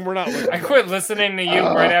 And we're not. I quit listening to you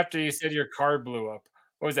right after you said your car blew up.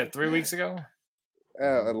 What was that, 3 weeks ago?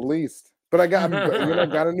 At least. But I got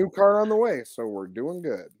got a new car on the way, so we're doing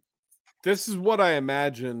good. This is what I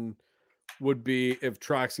imagine would be if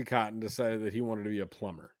Troxy Cotton decided that he wanted to be a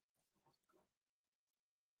plumber.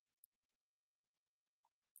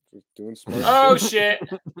 Just doing smart. Oh shit!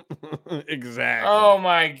 Exactly. Oh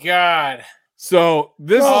my god! So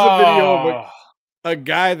this is a video of a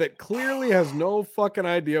guy that clearly has no fucking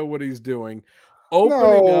idea what he's doing,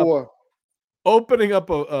 opening up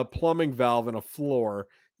a plumbing valve in a floor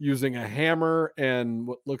using a hammer and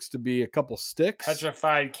what looks to be a couple sticks.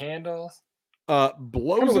 Petrified candles.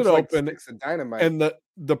 Blows it open, like dynamite. and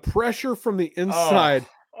the pressure from the inside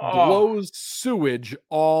blows sewage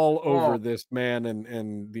all over this man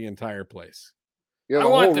and the entire place. Yeah, I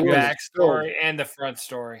want the backstory and the front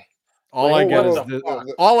story. All I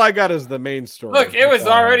got is the main story. Look, it was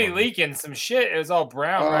already leaking some shit. It was all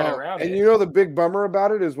brown right around it. And you know the big bummer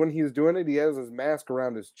about it is when he's doing it, he has his mask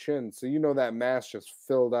around his chin. So you know that mask just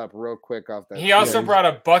filled up real quick off that. He also brought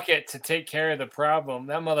a bucket to take care of the problem.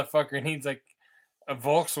 That motherfucker needs like a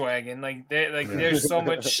Volkswagen. Like there's so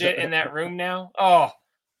much shit in that room now. Oh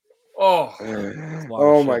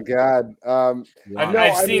my God.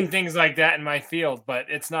 I've seen things like that in my field, but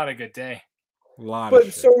it's not a good day.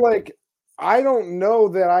 I don't know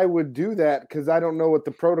that I would do that because I don't know what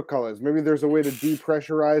the protocol is. Maybe there's a way to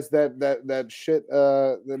depressurize that shit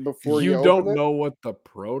before you don't know what the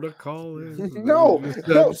protocol is. No.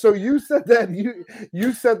 So you said that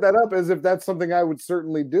you set that up as if that's something I would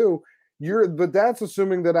certainly do. But that's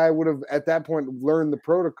assuming that I would have at that point learned the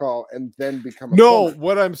protocol and then become a plumber.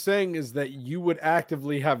 What I'm saying is that you would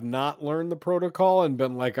actively have not learned the protocol and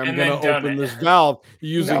been like, I'm going to open this valve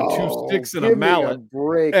using 2 sticks and a mallet,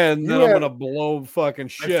 and then I'm going to blow fucking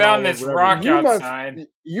shit. I found this rock outside.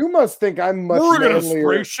 You must think I'm much. We're going to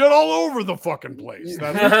spray shit all over the fucking place.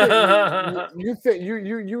 You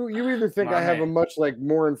either think I have a much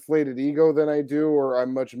more inflated ego than I do, or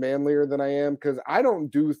I'm much manlier than I am because I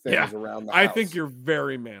don't do things around the house. I think you're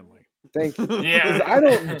very manly. Thank you. Yeah, I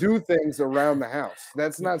don't do things around the house.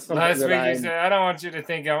 That's not something I don't want you to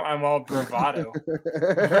think I'm all bravado.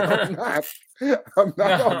 I'm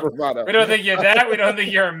not all bravado. We don't think you're that. We don't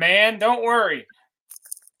think you're a man. Don't worry.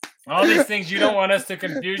 All these things you don't want us to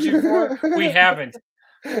confuse you for, we haven't.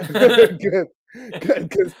 Good.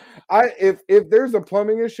 Because if there's a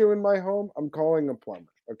plumbing issue in my home, I'm calling a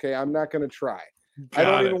plumber. Okay, I'm not going to try. I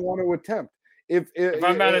don't even want to attempt. If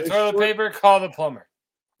I'm out of toilet paper, call the plumber.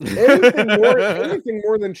 Anything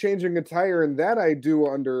more than changing a tire, and that I do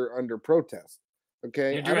under protest.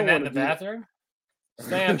 Okay, you're doing that in the bathroom.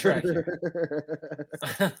 Stay on track.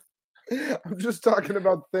 I'm just talking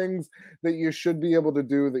about things that you should be able to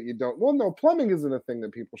do that you don't. Well, no, plumbing isn't a thing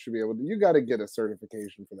that people should be able to. You got to get a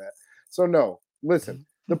certification for that. So no, listen.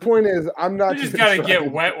 The point is, I'm not. You just got to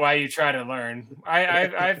get wet while you try to learn.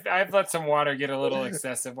 I've let some water get a little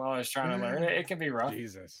excessive while I was trying to learn. It can be rough.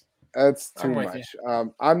 Jesus, that's too much.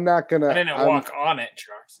 I'm not gonna. I didn't walk on it,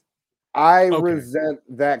 Trucks. I resent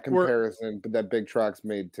that comparison that Big Trucks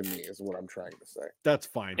made to me, is what I'm trying to say. That's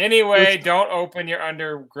fine. Anyway, don't open your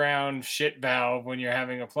underground shit valve when you're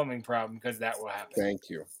having a plumbing problem, because that will happen. Thank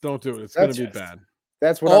you. Don't do it. It's going to be bad.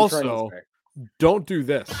 That's what I'm trying to say. Don't do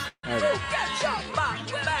this.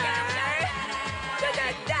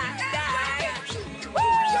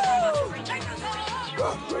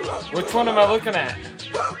 Which one am I looking at?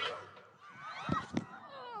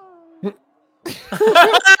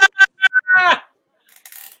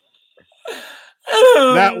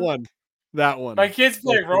 That one. My kids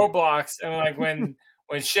play Roblox, and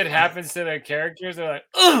when shit happens to their characters, they're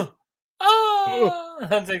like,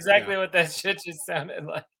 that's exactly what that shit just sounded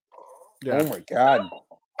like. Yeah. Oh my God.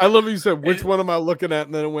 I love you said, which one am I looking at?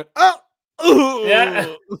 And then it went,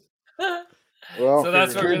 yeah. Well, so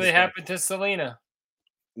that's what really happened to Selena.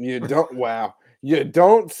 You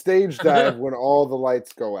don't stage dive when all the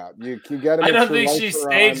lights go out. You got to. I don't think she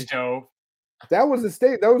stage dove. That was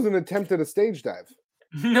an attempt at a stage dive.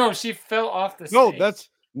 No, she fell off the stage.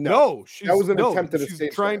 No, that was an attempt at a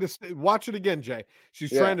stage dive. Watch it again, Jay.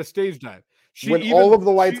 She's trying to stage dive. All of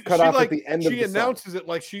the lights cut off at the end of the She announces it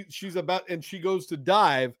like she's about, and she goes to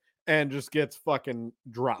dive and just gets fucking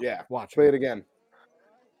dropped. Yeah, watch. Play it again.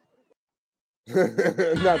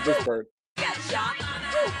 Not this part.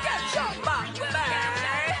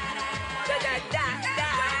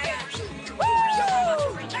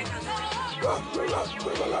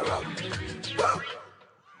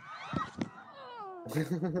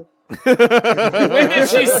 When did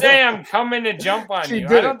she say I'm coming to jump on you?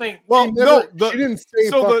 I don't think. Well, she didn't say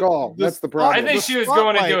fuck all. That's the problem. I think she was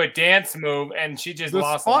going to do a dance move and she just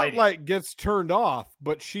lost lighting. The spotlight gets turned off,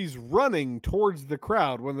 but she's running towards the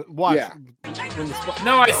crowd when watch. Yeah.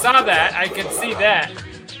 No, I saw that. I could see that.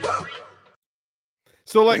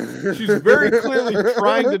 So she's very clearly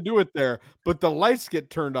trying to do it there, but the lights get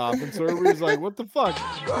turned off, and so everybody's like, "What the fuck?"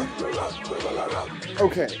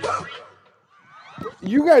 Okay.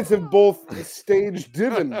 You guys have both staged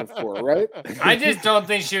diving before, right? I just don't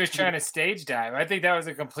think she was trying to stage dive. I think that was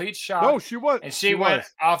a complete shot. No, she was. And she went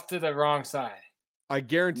off to the wrong side. I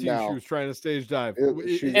guarantee you she was trying to stage dive.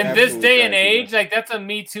 In this day and age, like that's a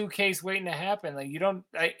Me Too case waiting to happen. Like you don't.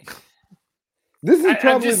 This is probably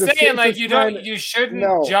I'm just saying, like you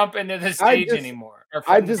shouldn't jump into the stage anymore.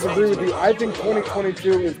 I disagree with you. I think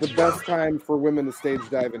 2022 is the best time for women to stage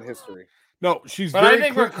dive in history. No, she's. But I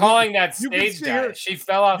think we're calling that stage dive. She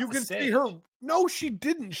fell off. You can see her. No, she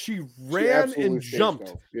didn't. She ran and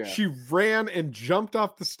jumped. Yeah. She ran and jumped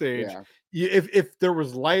off the stage. Yeah. If there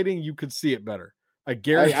was lighting, you could see it better. I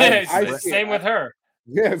guarantee. Same with her.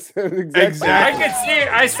 Yes, exactly. I could see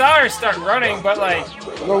her. I saw her start running, but like,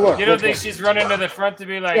 you don't think she's running to the front to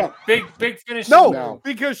be like big finish? No,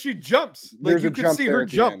 because she jumps. Like you can see her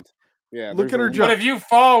jump. Yeah, look at her jump. But if you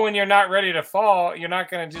fall when you're not ready to fall, you're not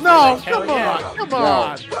gonna just come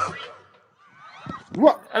on.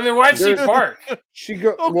 What? I mean, why'd she bark? She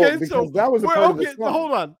go because that was a part of the song.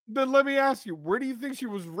 Hold on. Then let me ask you, where do you think she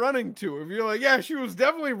was running to? If you're like, yeah, she was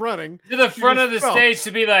definitely running to the front of the stage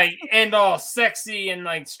to be like and all sexy and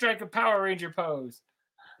like strike a Power Ranger pose.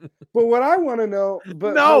 But what I want to know, do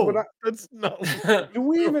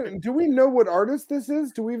we know what artist this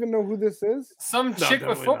is? Do we even know who this is? Some chick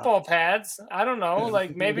with football pads. I don't know.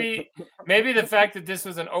 Like maybe the fact that this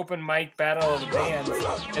was an open mic battle of the bands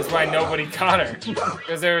is why nobody caught her.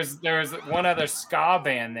 Because there was one other ska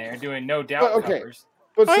band there doing No Doubt covers.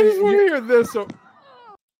 But I just want to hear this.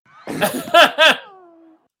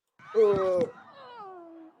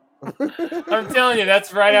 I'm telling you,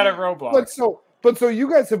 that's right out of Roblox. But so you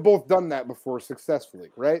guys have both done that before successfully,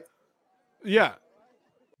 right? Yeah.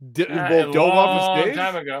 You both dove off the stage?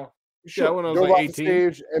 Time ago. Sure. Yeah, when I was dove like off 18. the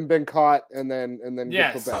stage and been caught and then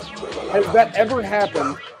yes. get put back. Has that ever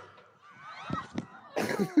happened?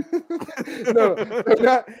 No.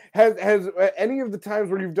 Has any of the times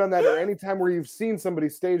where you've done that, or any time where you've seen somebody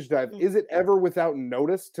stage dive, is it ever without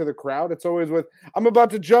notice to the crowd? It's always with, I'm about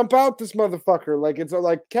to jump out this motherfucker. Like it's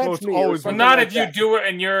like catch me. Always, but not like if you do it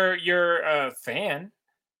and you're a fan.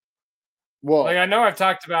 Well, like I know I've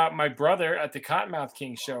talked about my brother at the Cottonmouth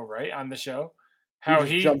King show, right on the show. How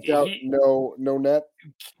he jumped out, no net.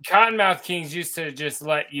 Cottonmouth Kings used to just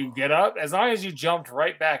let you get up as long as you jumped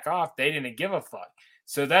right back off. They didn't give a fuck.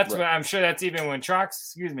 So that's when I'm sure that's even when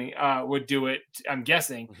Trox, would do it. I'm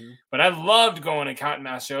guessing, but I loved going to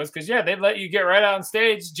Cottonmouth shows because they'd let you get right on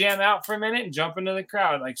stage, jam out for a minute, and jump into the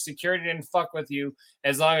crowd. Like security didn't fuck with you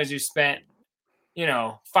as long as you spent,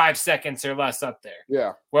 5 seconds or less up there.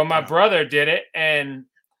 Yeah. Well, my brother did it, and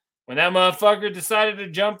when that motherfucker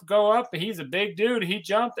decided to go up, he's a big dude. He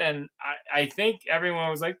jumped, and I think everyone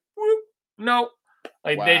was like, whoop, nope.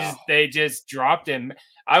 Like they just dropped him.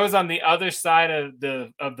 I was on the other side of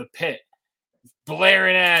the pit,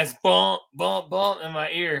 blaring ass bump, bump, bump in my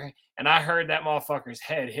ear, and I heard that motherfucker's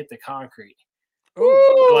head hit the concrete.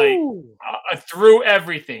 Ooh. Like through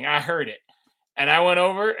everything. I heard it. And I went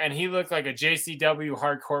over, and he looked like a JCW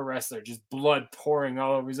hardcore wrestler, just blood pouring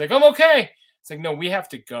all over. He's like, I'm okay. It's like, no, we have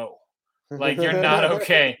to go. Like, you're not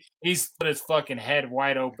okay. He split his fucking head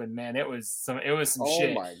wide open, man. It was some shit.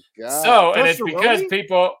 Oh my God. So, and it's because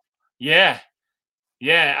people, yeah,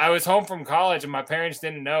 I was home from college and my parents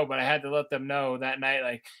didn't know, but I had to let them know that night,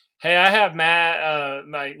 like, hey, I have Matt,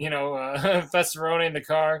 Fesseroni in the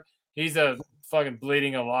car. He's fucking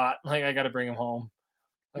bleeding a lot. Like, I got to bring him home.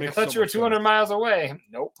 Like, I thought you were 200 miles away.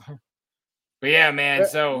 Nope. But yeah, man.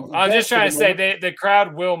 So I'm just trying to say the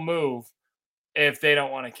crowd will move if they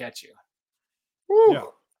don't want to catch you. Woo. Yeah.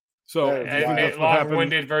 So a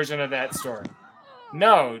long-winded version of that story.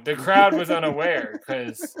 No, the crowd was unaware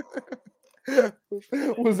because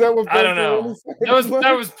was that what I don't know.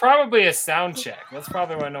 That was probably a sound check. That's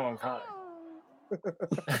probably why no one caught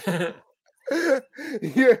it.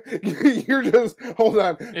 You're just hold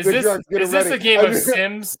on. Is this a game of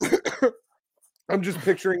Sims? I'm just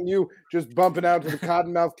picturing you just bumping out to the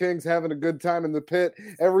Cottonmouth Kings, having a good time in the pit.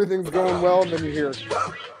 Everything's going well, and then you hear,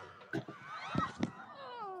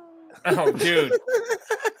 oh, dude,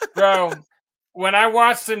 bro. When I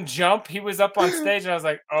watched him jump, he was up on stage, and I was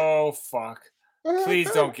like, "Oh fuck, please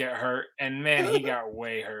don't get hurt." And man, he got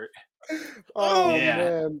way hurt. Oh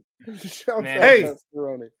yeah. Man, hey,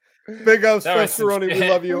 big ups, Fesseroni. We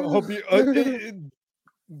love you. Hope you.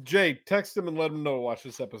 Jay, text him and let him know to watch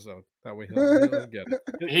this episode. That way he'll get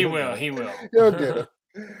it. He will. He'll get it.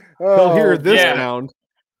 He'll hear this sound.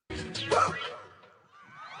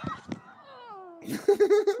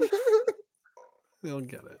 They'll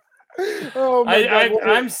get it. Oh my God.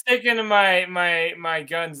 I'm sticking to my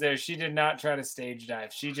guns there. She did not try to stage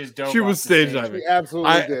dive. She just dove. She was stage diving. She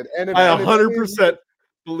absolutely did. And I 100%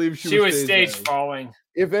 believe she was stage falling.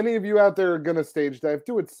 If any of you out there are gonna stage dive,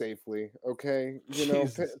 do it safely, okay?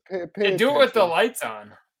 Pay do it with the lights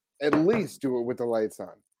on. at least do it with the lights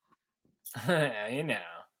on. You know.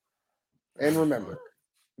 And remember,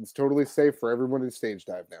 it's totally safe for everyone to stage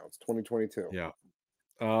dive now. It's 2022. Yeah.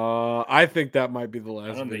 I think that might be the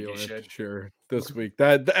last video I share this week.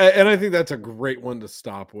 And I think that's a great one to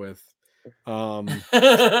stop with. Probably.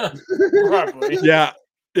 Yeah,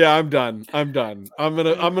 I'm done. I'm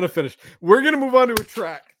gonna finish. We're gonna move on to a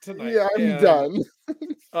track tonight. Yeah, I'm done.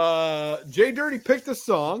 Jay Dirty picked a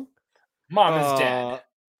song. Mama's Dad.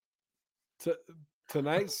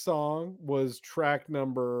 Tonight's song was track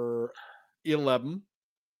number 11.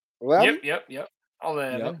 11? Yep.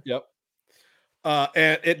 11. Yep.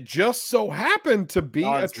 And it just so happened to be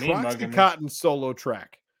a Troxy Cotton solo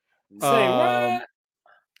track. Say what?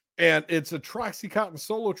 And it's a Troxy Cotton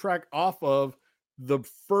solo track off of the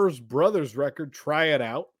First Brothers record, Try It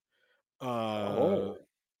Out. Ron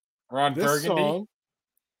this Burgundy? Song,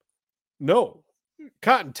 no.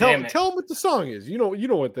 Cotton, tell him what the song is. You know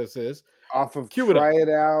what this is. Off of Try It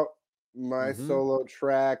Out, my solo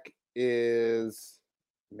track is...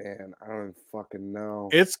 Man, I don't even fucking know.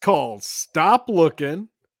 It's called Stop Looking.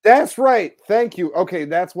 That's right. Thank you. Okay,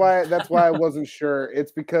 that's why I wasn't sure.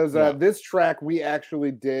 It's because this track we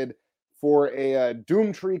actually did for a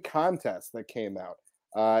Doomtree contest that came out.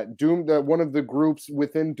 One of the groups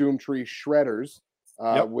within Doomtree, Shredders,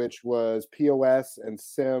 which was POS and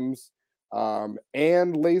Sims, and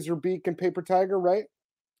Laserbeak and Paper Tiger, right?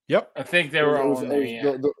 Yep. I think they were all in there.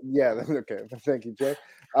 Yeah. Okay. Thank you, Jay.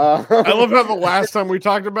 I love how the last time we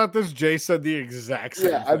talked about this, Jay said the exact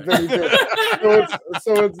same thing. I bet he did.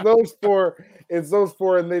 So it's those four. It's those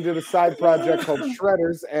four, and they did a side project called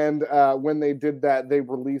Shredders. And when they did that, they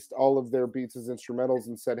released all of their beats as instrumentals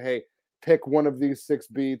and said, "Hey, pick one of these 6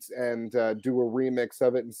 beats and do a remix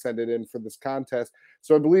of it and send it in for this contest."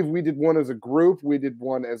 So I believe we did one as a group, we did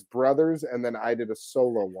one as brothers, and then I did a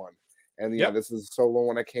solo one. And this is a solo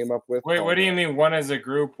one I came up with. Wait, what do you mean one as a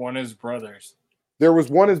group, one as brothers? There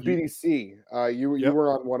was one as BDC. You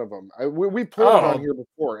were on one of them. We played it on here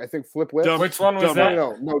before. I think Flip Whip. Which one was that?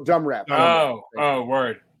 No, Dumb Rap.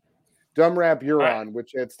 Word. Dumb Rap, you're on,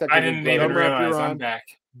 which it's technically. I didn't even realize I'm back.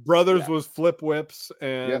 Brothers was Flip Whips,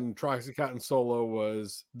 and Troxy Cotton solo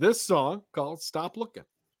was this song called Stop Looking.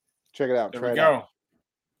 Check it out. There we go.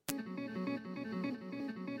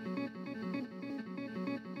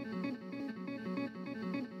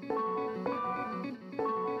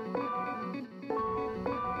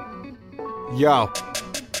 Yo.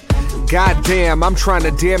 Goddamn, I'm trying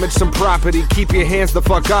to damage some property. Keep your hands the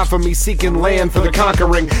fuck off of me, seeking land for the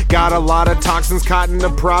conquering. Got a lot of toxins, cotton a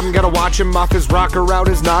problem. Gotta watch him off his rocker out.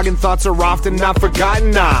 His noggin thoughts are often not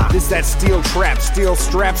forgotten. This that steel trap, steel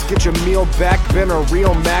straps. Get your meal back. Been a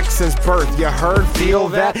real Mac since birth. You heard? Feel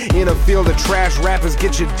that? In a field of trash rappers,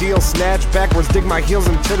 get your deal snatched. Backwards, dig my heels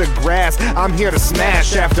into the grass. I'm here to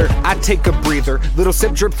smash after I take a breather. Little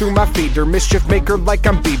sip drip through my feeder. Mischief maker like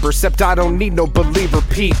I'm Bieber. Except I don't need no believer.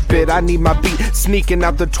 Peep it. I need my beat sneaking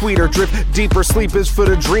out the tweeter. Drift deeper, sleep is for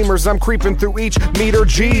the dreamers. I'm creeping through each meter.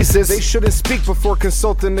 Jesus, they shouldn't speak before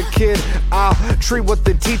consulting the kid. I'll treat what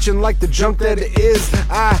they're teaching like the junk that it is.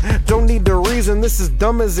 I don't need the reason, this is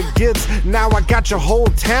dumb as it gets. Now I got your whole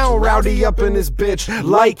town rowdy up in this bitch.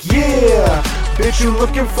 Like, yeah, bitch, you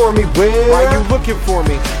looking for me? Where? Why you looking for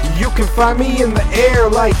me? You can find me in the air.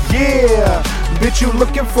 Like, yeah, bitch, you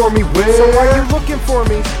looking for me? Where? So why you looking for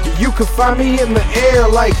me? You can find me in the air.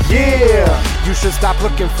 Like, yeah, you should stop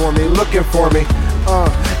looking for me, looking for me.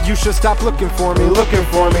 You should stop looking for me, looking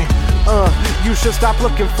for me. You should stop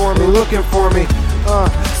looking for me, looking for me.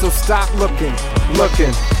 So stop looking,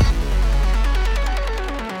 looking.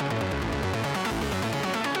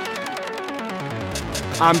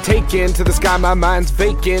 I'm taken to the sky, my mind's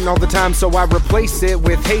vacant all the time, so I replace it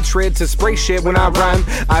with hatred to spray shit when I rhyme.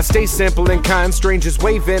 I stay simple and kind, strangers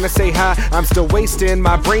waving, I say hi, I'm still wasting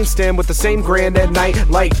my brainstem with the same grand at night.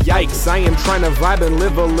 Like, yikes, I am trying to vibe and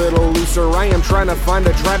live a little looser. I am trying to find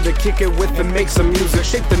a drive to kick it with and make some music.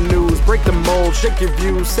 Shake the news, break the mold, shake your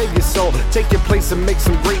views, save your soul. Take your place and make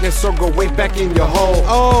some greatness, or go way back in your hole.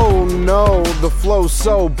 Oh no, the flow's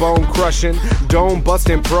so bone crushing. Dome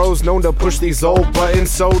busting pros, known to push these old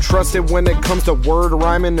buttons. So trusted when it comes to word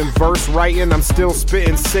rhyming and verse writing. I'm still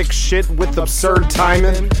spitting sick shit with absurd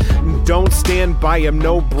timing. Don't stand by him,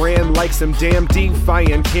 no brand likes him, damn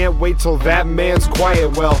defying. Can't wait till that man's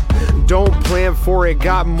quiet. Well, don't plan for it.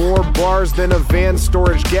 Got more bars than a van,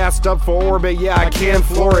 storage gassed up for orbit. Yeah, I can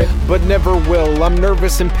floor it, but never will. I'm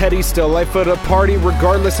nervous and petty still. Life at a party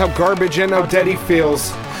regardless how garbage and how dead he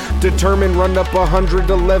feels. Determined, run up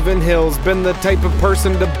 111 hills. Been the type of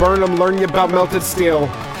person to burn them, learn you about melted steel.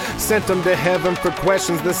 Sent them to heaven for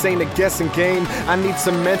questions, this ain't a guessing game. I need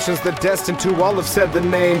some mentions, the destined to all have said the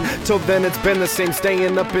name. Till then it's been the same,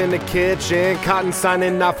 staying up in the kitchen. Cotton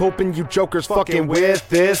signing off, hoping you jokers fucking with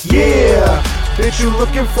this. Yeah, bitch, you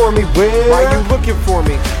looking for me, where? Why you looking for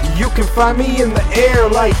me? You can find me in the air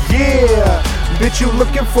like yeah. Bitch, you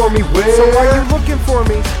looking for me, where? So why you looking for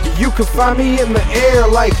me? You can find me in the air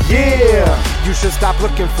like yeah. You should stop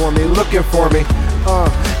looking for me, looking for me.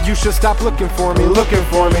 You should stop looking for me, looking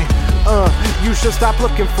for me. You should stop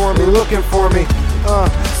looking for me, looking for me.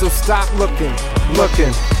 So stop looking,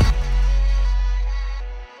 looking.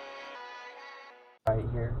 Right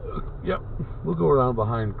here. Yep. We'll go around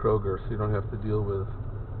behind Kroger so you don't have to deal with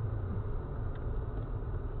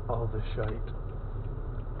all the shite.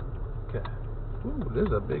 Okay. Ooh,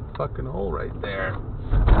 there's a big fucking hole right there.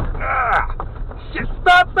 Ah! Shit,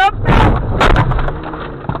 stop!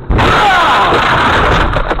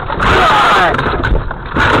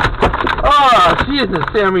 Oh, Jesus,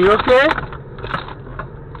 Sammy, you okay?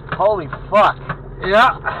 Holy fuck.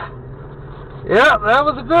 Yeah. Yeah, that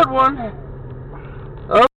was a good one.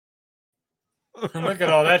 Oh. Look at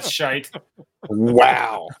all that shite.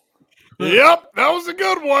 Wow. Yep, that was a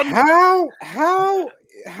good one. How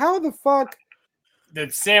the fuck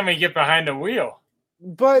did Sammy get behind the wheel?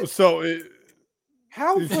 But so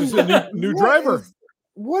how it's just a new driver.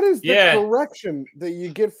 What is the correction that you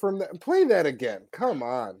get from that? Play that again. Come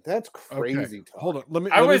on. That's crazy. Okay. Hold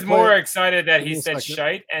on. I was more excited that he said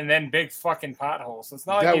shite and then big fucking potholes. So it's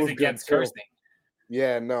not like he's against cursing.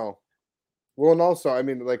 Yeah, no. Well, and also, I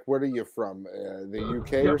mean, like, where are you from? The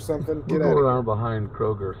UK or something? We'll go around behind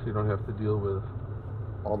Kroger so you don't have to deal with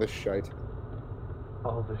all this shite.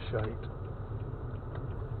 All the shite.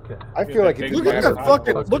 Okay. I feel like look at that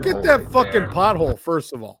fucking pothole.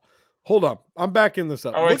 First of all, hold up, I'm backing this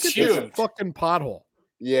up. Oh, look it's at huge. This fucking pothole.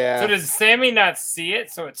 Yeah. So does Sammy not see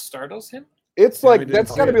it? So it startools him. It's like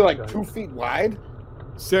that's got to be like 2 feet wide.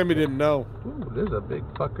 Sammy didn't know. Ooh, there's a big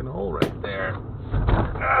fucking hole right there.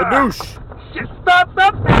 A douche. Shit, stop!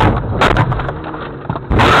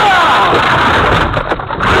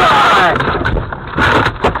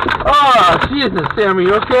 Oh, Jesus, Sammy,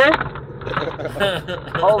 you okay?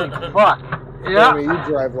 Holy fuck. Yeah. Sammy, you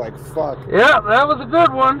drive like fuck. Yeah, that was a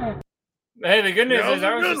good one. Hey, the good news is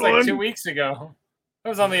that was just like 2 weeks ago. That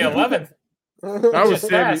was on the 11th.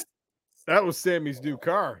 That was Sammy's new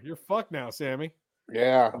car. You're fucked now, Sammy.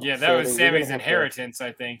 Yeah. Yeah, that was Sammy's inheritance,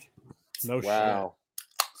 I think. No shit. Wow.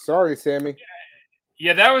 Sorry, Sammy.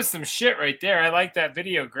 Yeah, that was some shit right there. I like that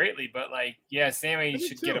video greatly, but like, yeah, Sammy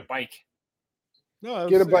should get a bike. No,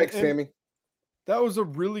 get a bike, Sammy. That was a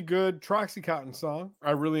really good Troxycontin song.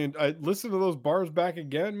 I listened to those bars back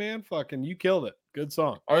again, man. Fucking, you killed it. Good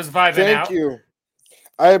song. I was vibing out. Thank you.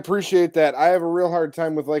 I appreciate that. I have a real hard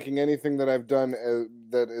time with liking anything that I've done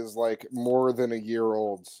that is like more than a year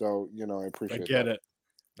old. So, you know, I appreciate it.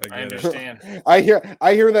 I understand. I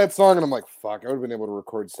hear that song and I'm like, fuck, I would have been able to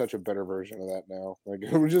record such a better version of that now. Like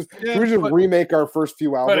we just remake our first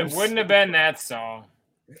few albums. But it wouldn't have been that song.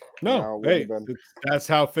 No, hey, that's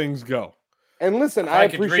how things go. And listen, I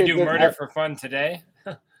could appreciate redo Murder for Fun today.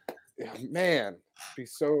 Man, be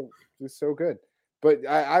so good. But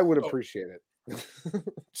I would appreciate it.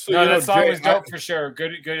 So, no, that song was dope for sure.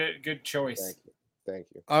 Good choice. Thank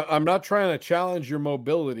you. I'm not trying to challenge your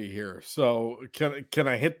mobility here. So can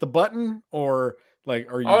I hit the button or like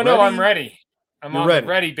are you? Oh ready? No, I'm ready. I'm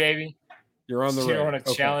ready, baby. You're on the. You don't want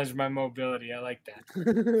to challenge my mobility. I like that.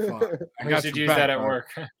 We should use that at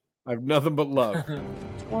work. I have nothing but love.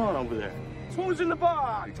 What's going on over there? Who's in the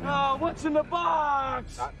box? Oh, what's in the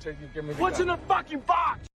box? Not till you give me the What's gun. in the fucking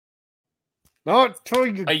box? Not till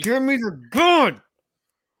you give me the gun.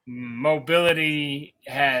 Mobility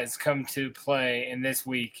has come to play in this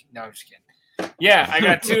week. No, I'm just kidding. Yeah, I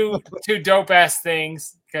got two dope ass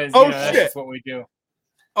things because that's just what we do.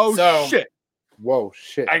 Shit! Whoa,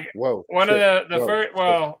 shit! Whoa! One of the first,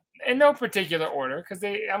 well, in no particular order, because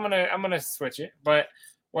I'm gonna switch it. But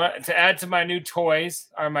to add to my new toys,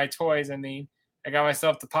 I got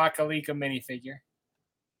myself the Pakalika minifigure.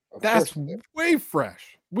 That's way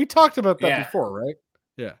fresh. We talked about that before, right?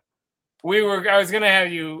 Yeah. I was gonna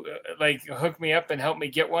have you like hook me up and help me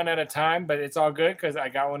get one at a time, but it's all good because I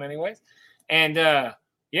got one anyways. And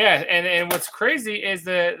and what's crazy is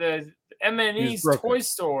the M&E's toy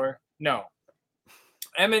store. No,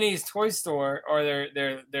 M&E's toy store or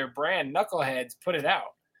their brand Knuckleheads put it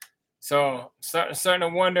out. So starting to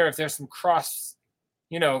wonder if there's some cross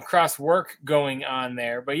work going on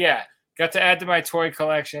there. But yeah, got to add to my toy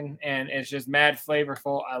collection, and it's just mad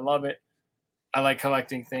flavorful. I love it. I like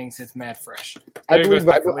collecting things. It's mad fresh. I believe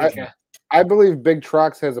Big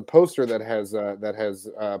Trox has a poster that has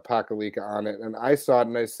Pakalika on it, and I saw it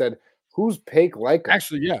and I said, "Who's Pake Leica?"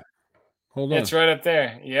 Actually, yeah. Hold on. It's right up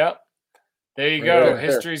there. Yep. There you go.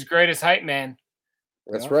 History's greatest hype man.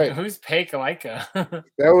 That's right. Who's Pake Leica? That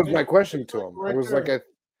was my question to him. I was like,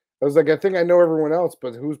 I think I know everyone else,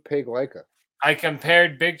 but who's Pake Leica? I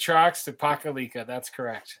compared Big Trox to Pakalika. That's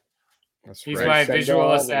correct. He's right. my Send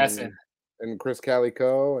visual assassin. And Chris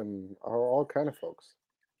Calico and all kind of folks.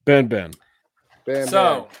 Ben.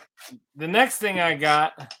 So the next thing I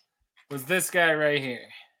got was this guy right here.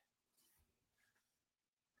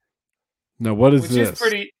 Now, what is this?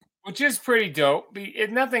 Which is pretty dope.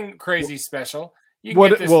 It's nothing crazy special. You can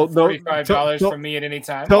get this for $45 from me at any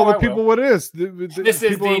time. Tell the people what it is. This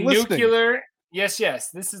is the nuclear. Yes.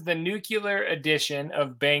 This is the nuclear edition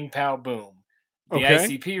of Bang Pow Boom, the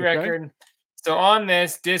ICP record. So on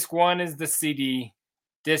this, disc 1 is the CD.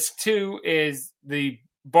 Disc 2 is the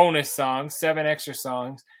bonus songs, 7 extra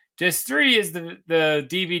songs. Disc 3 is the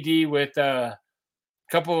DVD with a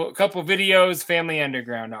couple videos, Family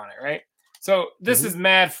Underground on it, right? So this is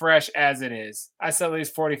mad fresh as it is. I sell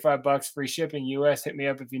these $45, free shipping, US. Hit me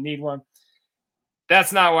up if you need one.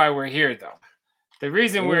 That's not why we're here, though. The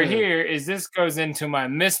reason we're here is this goes into my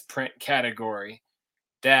misprint category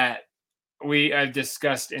that I've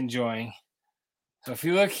discussed enjoying. So if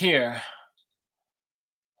you look here,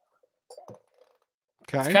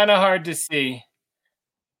 it's kind of hard to see,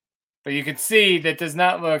 but you can see that does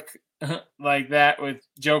not look like that with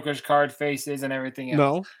Joker's card faces and everything else.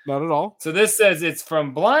 No, not at all. So this says it's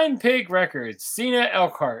from Blind Pig Records, Cena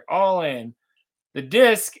Elkhart, all in. The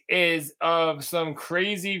disc is of some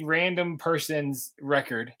crazy random person's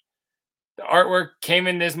record. The artwork came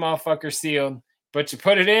in this motherfucker sealed, but you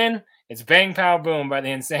put it in, it's Bang Pow Boom by the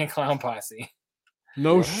Insane Clown Posse.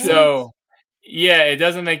 No shit. So, yeah, it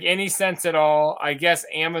doesn't make any sense at all. I guess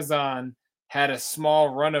Amazon had a small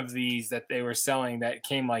run of these that they were selling that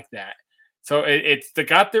came like that. So it's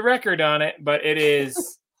got the record on it, but it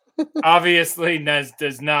is obviously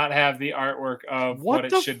does not have the artwork of what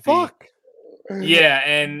it should be. Yeah,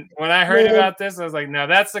 and when I heard about this, I was like, no,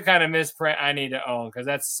 that's the kind of misprint I need to own because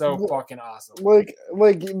that's so fucking awesome. Like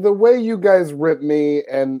the way you guys rip me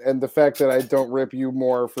and the fact that I don't rip you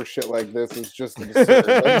more for shit like this is just absurd.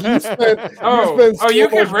 Like, you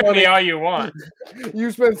can rip me all you want.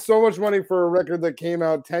 You spent so much money for a record that came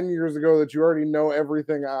out 10 years ago that you already know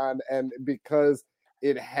everything on, and because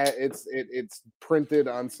it's printed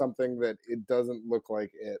on something that it doesn't look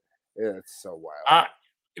like it. It's so wild.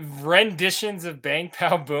 Renditions of Bang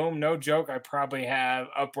Pow Boom, no joke. I probably have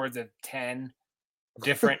upwards of 10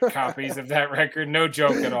 different copies of that record. No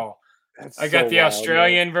joke at all. I got the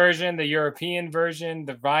Australian version, the European version,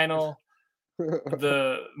 the vinyl,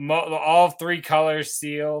 all 3 colors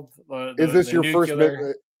sealed. Is this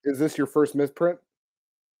your first misprint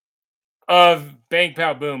of Bang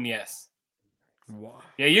Pow Boom? Yes.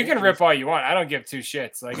 Yeah, you can rip all you want. I don't give 2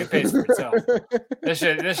 shits. Like, it pays for itself. This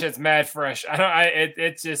shit's mad fresh.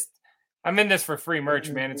 It's just, I'm in this for free merch,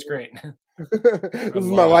 man. It's great. This is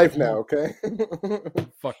my life now, okay?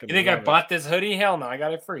 You think I bought this hoodie? Hell no, I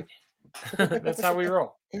got it free. That's how we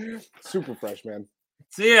roll. Super fresh, man.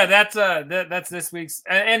 So yeah, that's this week's,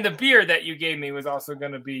 and the beer that you gave me was also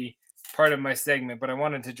going to be part of my segment, but I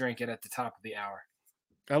wanted to drink it at the top of the hour.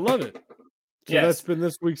 I love it. So that's been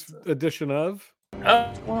this week's edition of.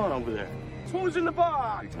 What's going on over there? Who's in the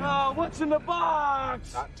box? Oh, what's in the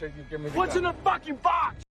box? What's in the fucking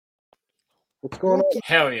box? What's going on?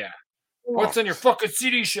 Hell yeah. What's on your fucking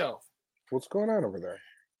CD shelf? What's going on over there?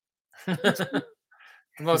 The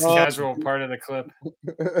most casual part of the clip.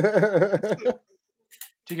 Did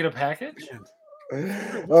you get a package?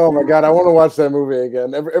 Oh my god, I want to watch that movie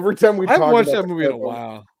again. Every time we talk about I haven't watched that movie in a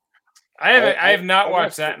while. I have not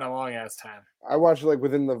watched that in a long ass time. I watched it like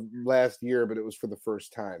within the last year, but it was for the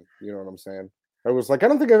first time. You know what I'm saying? I was like, I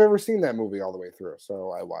don't think I've ever seen that movie all the way through,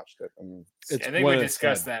 so I watched it. And I think we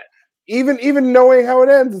discussed that. Even knowing how it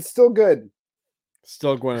ends, it's still good.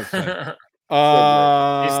 Still Gwyneth.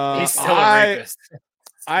 He's still a rapist.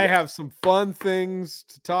 I have some fun things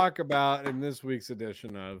to talk about in this week's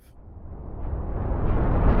edition of.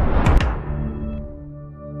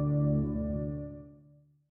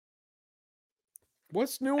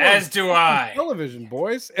 What's new? As do I. Television,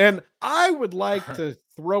 boys. And I would like to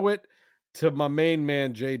throw it to my main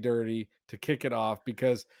man, Jay Dirty, to kick it off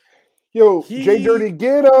because Jay Dirty,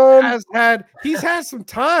 get on. He's had some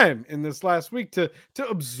time in this last week to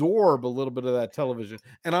absorb a little bit of that television.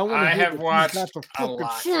 And I want to have watched a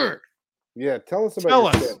lot. Yeah, tell us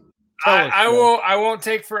about your shit. I won't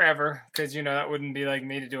take forever because that wouldn't be like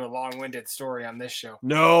me to do a long-winded story on this show.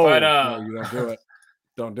 No, you don't do it.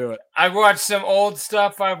 Don't do it. I've watched some old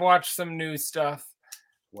stuff. I've watched some new stuff.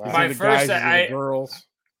 Wow. My first, girls.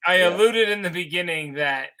 I alluded in the beginning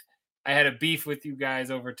that I had a beef with you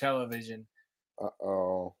guys over television.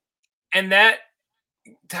 Uh-oh. And that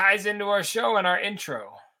ties into our show and our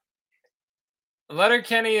intro.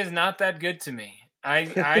 Letterkenny is not that good to me.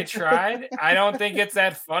 I tried. I don't think it's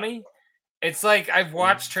that funny. It's like I've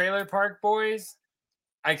watched Trailer Park Boys.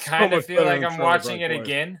 I kind of feel like I'm watching it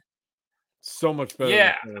again. So much better.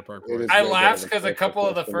 Yeah, than Trailer Park Boys. I laughed because a couple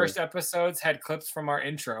of the first episodes had clips from our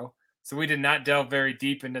intro. So we did not delve very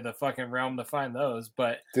deep into the fucking realm to find those,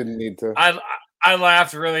 but didn't need to. I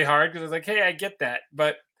laughed really hard because I was like, hey, I get that.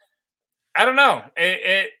 But I don't know.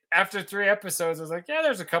 It after 3 episodes, I was like, yeah,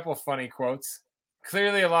 there's a couple of funny quotes.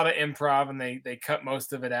 Clearly a lot of improv, and they cut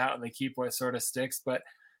most of it out and they keep what sort of sticks. But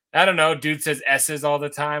I don't know. Dude says S's all the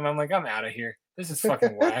time. I'm like, I'm out of here. This is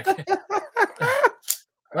fucking whack.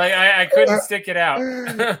 Like I couldn't stick it out.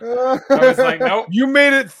 I was like, nope. You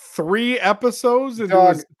made it 3 episodes, and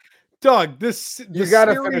Doug, you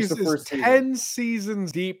gotta finish the first season. 10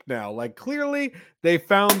 seasons deep now. Like clearly they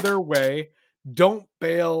found their way. Don't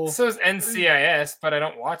bail. So is NCIS, but I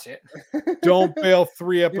don't watch it. Don't bail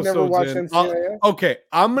 3 episodes you never watch in. NCIS? Okay,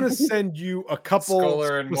 I'm gonna send you a couple.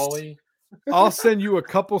 Scholar and Wooly. I'll send you a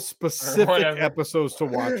couple specific episodes to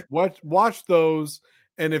watch. Watch those,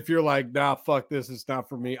 and if you're like, nah, fuck this, it's not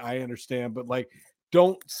for me, I understand. But like,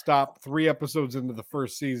 don't stop 3 episodes into the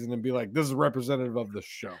first season and be like, this is representative of the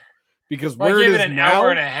show. Because where it is an now,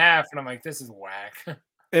 hour and a half, and I'm like, this is whack.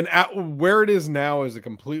 And where it is now is a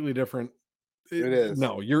completely different. It is.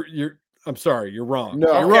 No, you're. I'm sorry, you're wrong.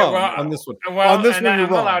 No, you're wrong on this one. Well, on this one, you're I'm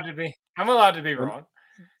wrong. allowed to be. I'm allowed to be wrong.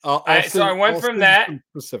 So I went from that.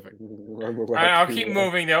 Specific. I'll keep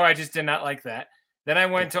moving though. I just did not like that. Then I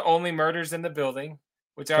went to Only Murders in the Building,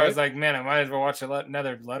 which I was like, man, I might as well watch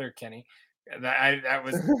another Letterkenny. That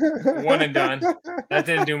was one and done. That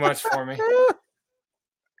didn't do much for me.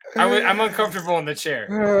 I'm uncomfortable in the chair.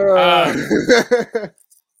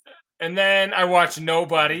 And then I watched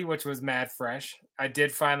Nobody, which was mad fresh. I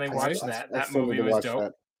did finally watch that. That movie was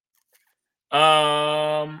dope.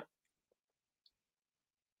 I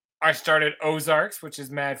started Ozarks, which is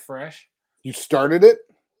mad fresh. You started it?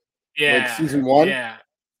 Yeah. Like season 1? Yeah.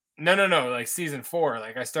 No. Like season 4.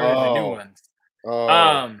 Like I started the new ones.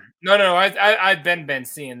 Oh. No. I've been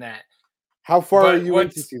seeing that. How far are you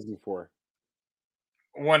into season 4?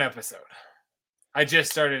 1 episode. I just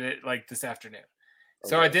started it like this afternoon.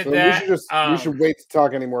 So Okay. I did that. We should wait to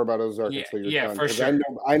talk any more about Ozark until you're done. For sure.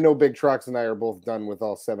 I know Big Trucks and I are both done with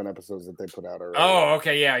all 7 episodes that they put out already. Oh,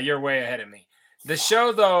 okay. Yeah, you're way ahead of me. The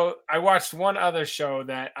show, though, I watched one other show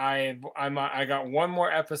that I got 1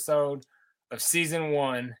 more episode of season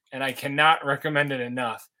 1, and I cannot recommend it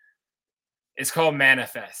enough. It's called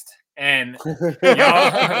Manifest. And y'all,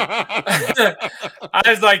 I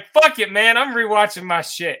was like, fuck it, man. I'm rewatching my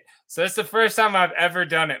shit. So it's the first time I've ever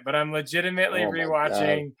done it, but I'm legitimately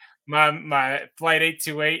rewatching my Flight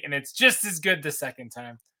 828, and it's just as good the second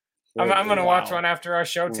time. I'm going to watch one after our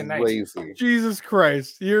show tonight. Crazy. Jesus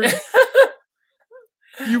Christ. I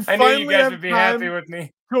knew you guys would be happy with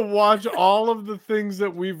me. To watch all of the things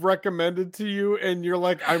that we've recommended to you, and you're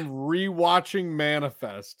like, I'm rewatching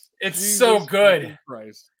Manifest. It's Jesus so good.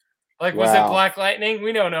 Christ. Like, was it Black Lightning?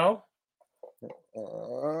 We don't know.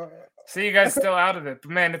 See, you guys still out of it,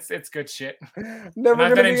 but man, it's good shit. Never.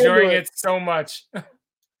 I've been enjoying it so much.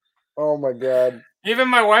 Oh my god! Even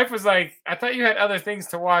my wife was like, "I thought you had other things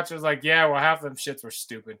to watch." I was like, "Yeah, well, half of them shits were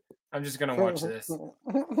stupid. I'm just gonna watch this."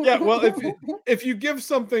 Yeah, well, if you give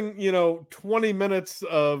something, 20 minutes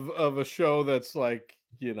of a show that's like,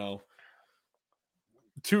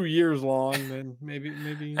 2 years long, then maybe.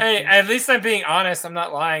 Hey, at least I'm being honest. I'm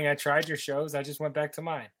not lying. I tried your shows. I just went back to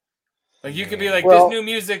mine. Like you could be like, this new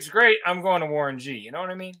music's great. I'm going to Warren G. You know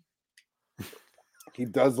what I mean? He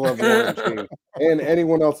does love Warren G. And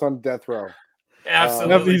anyone else on death row.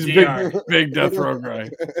 Absolutely, he's big death row guy.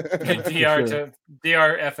 DR to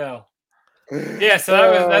DRFL. Yeah,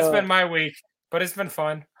 so that's been my week, but it's been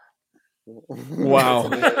fun. Wow.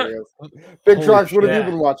 Big Trucks, what have you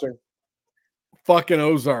been watching? Fucking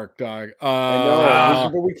Ozark, dog. I know,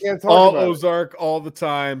 but we can't talk about Ozark all the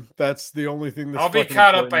time. That's the only thing that's I'll be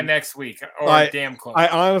caught up by next week, or damn close. I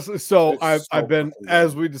honestly, I've been,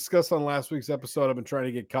 as we discussed on last week's episode, I've been trying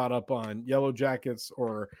to get caught up on Yellow Jackets,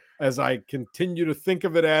 or as I continue to think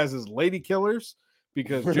of it as Lady Killers,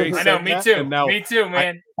 because Jay I know, me too. Me too,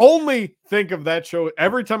 man. I only think of that show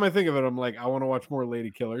every time I think of it. I'm like, I want to watch more Lady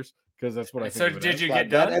Killers because that's what I think. So did you get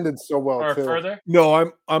done? That ended so well or too. Further?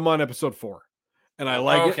 No, I'm on episode 4, and I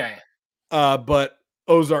like it. But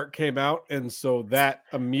Ozark came out, and so that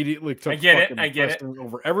immediately took precedent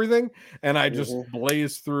over everything. And I just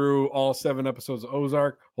blazed through all 7 episodes of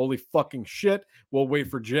Ozark. Holy fucking shit! We'll wait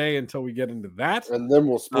for Jay until we get into that, and then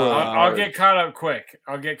we'll spoil. I'll get caught up quick.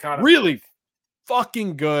 Really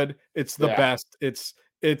fucking good. It's the best. It's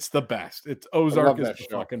the best. It's Ozark is the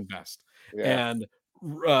fucking best. Yeah. And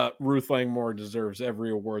Ruth Langmore deserves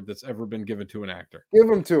every award that's ever been given to an actor. Give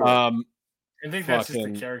him to her. I think that's just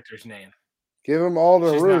the character's name. Give him all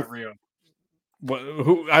to She's Ruth. Not real.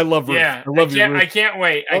 I love Ruth. Yeah, I love you, Ruth. I can't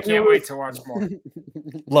wait. I can't wait to watch more.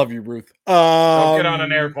 Love you, Ruth. Don't get on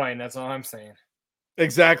an airplane. That's all I'm saying.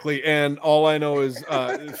 Exactly. And all I know is,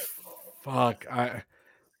 fuck.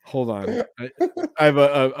 Hold on. I have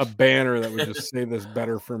a banner that would just say this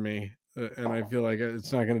better for me, and I feel like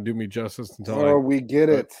it's not going to do me justice until we get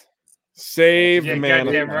it. Save the man.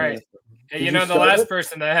 Goddamn right. Hey, the last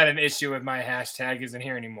person that had an issue with my hashtag isn't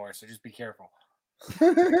here anymore, so just be careful.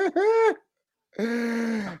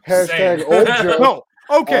 Hashtag old joke. No.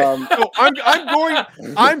 Okay. So I'm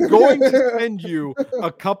going to send you a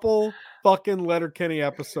couple fucking Letterkenny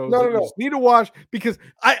episodes that you just need to watch, because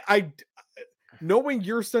I knowing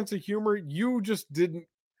your sense of humor, you just didn't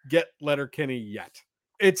get Letterkenny yet.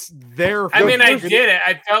 It's there. I get it.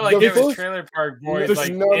 I felt like it was Trailer Park Boys.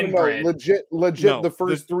 No. Legit. No, the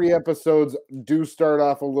first 3 episodes do start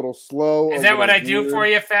off a little slow. Is that what I do for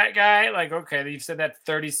you, fat guy? Like, okay, you've said that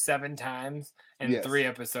 37 times in 3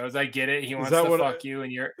 episodes. I get it. He wants to fuck you,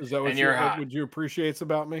 and you're hot. Would you appreciate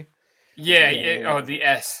about me? Yeah. The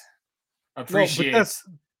S. Appreciate. No, but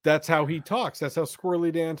that's how he talks. That's how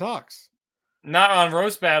Squirrely Dan talks. Not on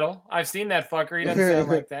Roast Battle. I've seen that fucker. He doesn't sound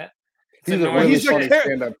like that. He's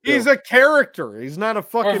a character. He's not a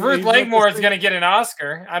fucking. Well, Ruth Langmore is going to get an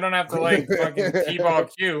Oscar. I don't have to fucking T-ball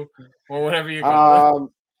Q or whatever you call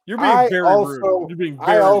it. You're being very rude. You're being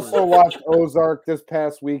very rude. Watched Ozark this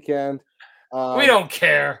past weekend. We don't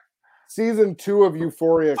care. Season 2 of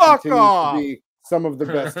Euphoria continues to be some of the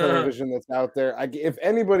best television that's out there.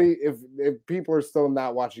 If people are still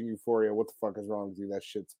not watching Euphoria, what the fuck is wrong with you? That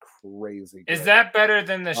shit's crazy. Is that better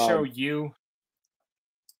than the show You?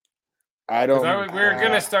 I don't. We were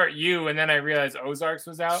gonna start You, and then I realized Ozarks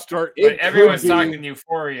was out. But everyone's talking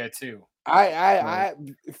Euphoria too.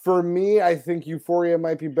 For me, I think Euphoria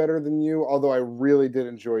might be better than You, although I really did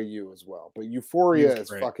enjoy You as well. But Euphoria is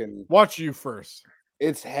fucking. Watch You first.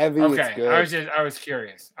 It's heavy. Okay, it's good. I was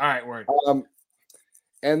curious. All right, word.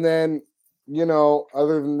 And then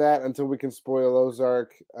other than that, until we can spoil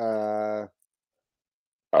Ozark, I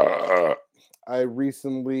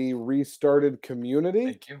recently restarted Community.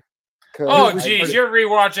 Thank you. Oh, geez, you're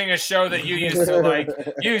rewatching a show that you used to like.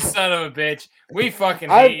 You son of a bitch. We fucking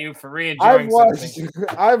hate you for re-enjoying something.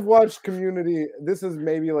 I've watched Community. This is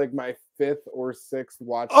maybe like my 5th or 6th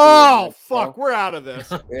watch. Oh, fuck. We're out of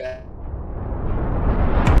this. Yeah.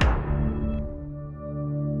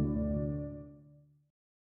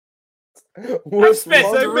 I've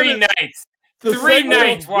spent 3 nights. 3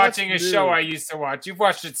 nights watching a show I used to watch. You've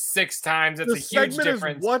watched it 6 times. That's a huge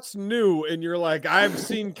difference. Is what's new? And you're like, I've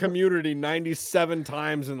seen Community 97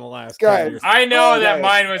 times in the last 10 years. I know that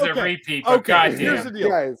mine was a repeat, but goddamn. Here's the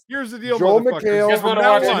deal. Here's the deal, Joel motherfuckers. McHale. You guys want to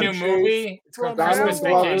watch a new movie? It's called Christmas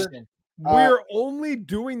Vacation. We're only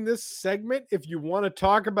doing this segment if you want to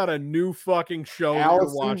talk about a new fucking show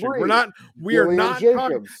you're watching. We are not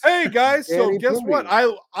talking. Hey guys, so guess what?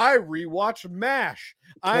 I rewatched MASH.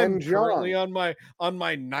 I'm currently on my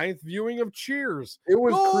 9th viewing of Cheers. It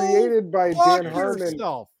was created by Dan Harmon.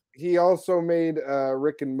 He also made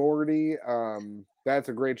Rick and Morty. That's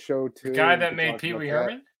a great show too. The guy that made Pee Wee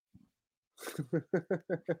Herman?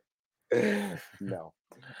 No.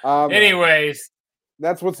 Anyways.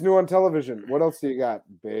 That's what's new on television. What else do you got?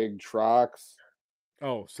 Big Trucks.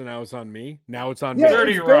 Oh, so now it's on me? Now it's on me.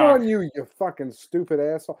 30 Rock. On you fucking stupid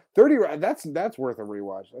asshole. 30 Rock. That's worth a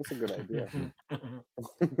rewatch. That's a good idea.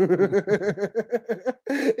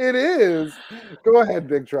 It is. Go ahead,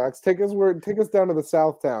 Big Trucks. Take us down to the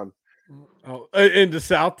Southtown. Oh, into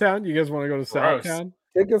Southtown? You guys want to go to Southtown?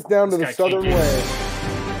 Take us down to the Southern Way.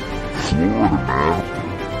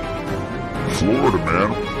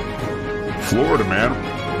 Florida, man.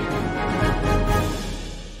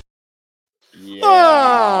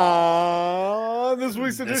 Yeah. This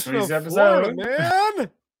week's edition of Florida, man.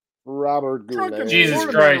 Robert Goulet. Jesus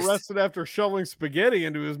Christ. Arrested after shoveling spaghetti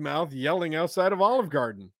into his mouth, yelling outside of Olive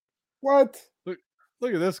Garden. What? Look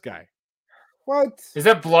at this guy. What? Is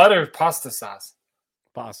that blood or pasta sauce?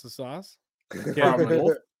 Pasta sauce.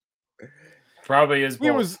 Probably is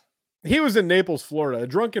both. He was in Naples, Florida. A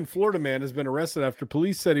drunken Florida man has been arrested after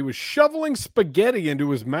police said he was shoveling spaghetti into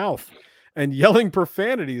his mouth and yelling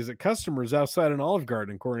profanities at customers outside an Olive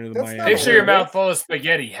Garden, according to the Miami. Picture your mouth full of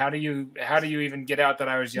spaghetti. How do you even get out that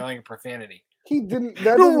I was yelling profanity? He didn't.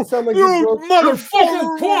 That doesn't sound like you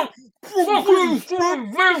motherfucker.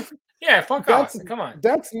 Yeah, fuck off. Come on.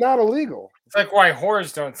 That's not illegal. It's like why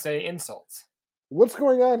whores don't say insults. What's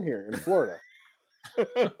going on here in Florida?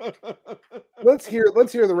 Let's hear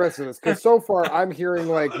the rest of this, because so far I'm hearing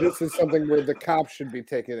like this is something where the cops should be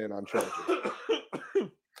taken in on charges.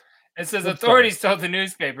 It says authorities told the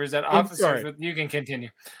newspapers that officers. You can continue.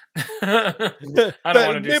 I don't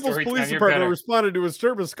want to do Naples Police Department responded to a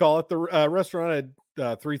service call at the restaurant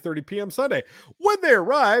at 3:30 p.m. Sunday. When they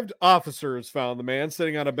arrived, officers found the man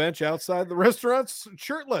sitting on a bench outside the restaurant,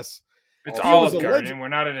 shirtless. It's Olive Garden. We're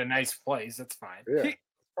not in a nice place. That's fine. Yeah.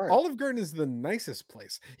 Olive Garden is the nicest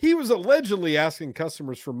place. He was allegedly asking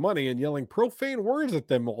customers for money and yelling profane words at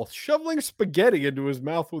them while shoveling spaghetti into his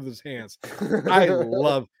mouth with his hands.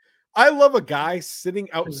 I love a guy sitting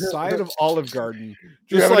outside of Olive Garden,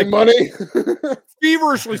 just like money,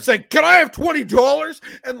 feverishly saying, "Can I have $20?"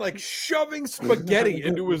 and like shoving spaghetti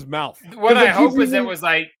into his mouth. What I hope is it was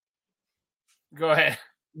like, go ahead.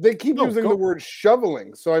 They keep using the word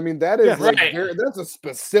shoveling, so I mean that is that's a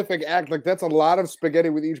specific act. Like that's a lot of spaghetti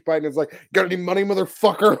with each bite, and it's like, got any money,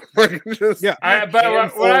 motherfucker? Like, just, but what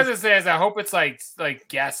I was gonna say is, I hope it's like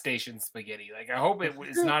gas station spaghetti. Like I hope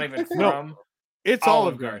it's not even from. It's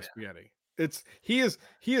Olive Garden spaghetti. He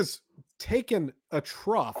has taken a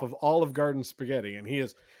trough of Olive Garden spaghetti and he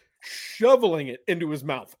is shoveling it into his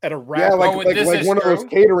mouth at a rapid. Yeah, like one of those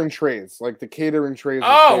catering trays, like the catering trays.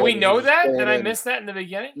 Oh, we know that? Did I miss that in the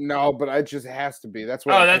beginning? No, but it just has to be. That's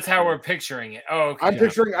what. That's how we're picturing it. Oh, okay. I'm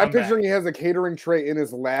picturing he has a catering tray in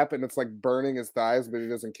his lap and it's like burning his thighs, but he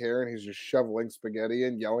doesn't care and he's just shoveling spaghetti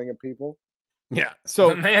and yelling at people. Yeah.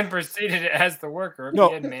 So the man proceeded to ask the worker if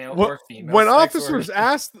he had male or female. When officers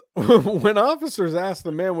asked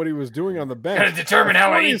the man what he was doing on the bench, gotta determine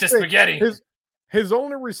how I eat the spaghetti. His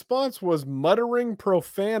only response was muttering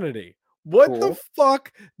profanity. What the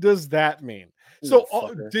fuck does that mean? So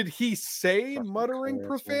did he say muttering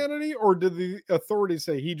profanity, or did the authorities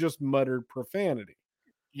say he just muttered profanity?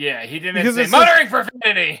 Yeah, he didn't say muttering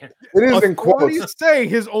profanity. It is in quotes. Say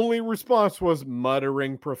his only response was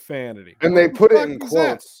muttering profanity, and they put it in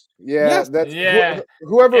quotes. Yeah, that's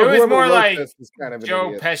whoever. It was whoever more like this is kind of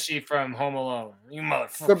Joe Pesci from Home Alone. You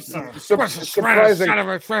motherfucker! Surprising.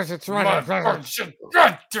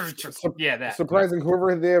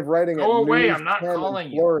 Whoever they have writing at I'm not calling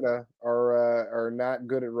in Florida are not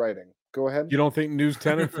good at writing. Go ahead. You don't think News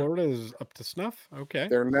 10 in Florida is up to snuff? Okay.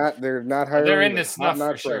 They're not hiring. They're into snuff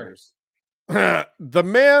for sure. The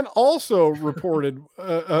man also reportedly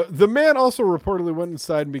went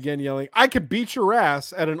inside and began yelling, "I could beat your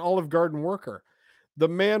ass," at an Olive Garden worker. The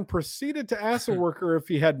man proceeded to ask the worker if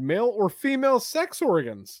he had male or female sex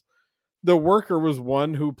organs. The worker was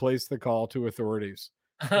one who placed the call to authorities.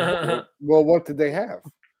 Well, what did they have?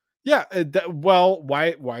 Yeah.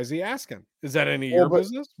 Why is he asking? Is that any of your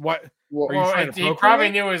business? What? He probably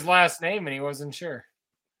knew his last name and he wasn't sure.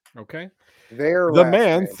 Okay. The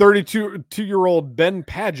man, 32-year-old Ben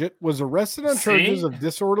Paget, was arrested on charges of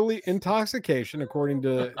disorderly intoxication, according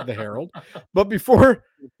to the Herald. But before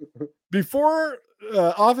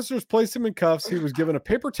officers placed him in cuffs, he was given a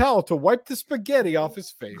paper towel to wipe the spaghetti off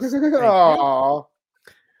his face. Aww.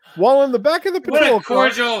 While in the back of the patrol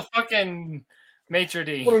cordial fucking maitre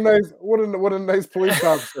d'. What a nice police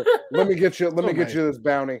officer. Let me get you this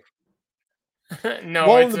bounty. No,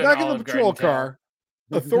 while in the back of the patrol car,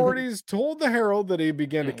 authorities told the Herald that he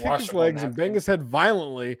began to kick his legs and bang his head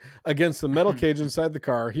violently against the metal cage inside the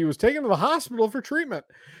car. He was taken to the hospital for treatment.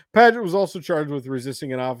 Paget was also charged with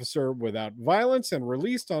resisting an officer without violence and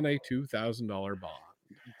released on a $2,000 bond.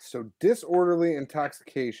 So disorderly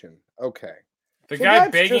intoxication. Okay. The guy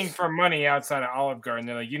begging for money outside of Olive Garden.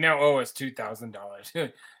 They're like, "You now owe us $2,000.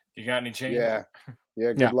 You got any change?" Yeah.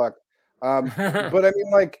 Good luck. But I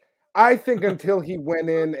mean, like, I think until he went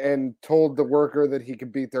in and told the worker that he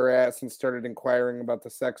could beat their ass and started inquiring about the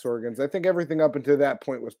sex organs, I think everything up until that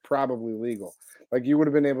point was probably legal. Like, you would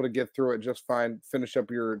have been able to get through it just fine, finish up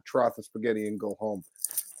your trough of spaghetti and go home.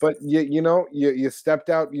 But you stepped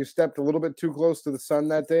out, you stepped a little bit too close to the sun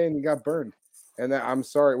that day and you got burned. And I'm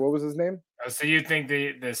sorry, what was his name? So you think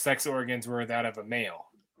the sex organs were that of a male?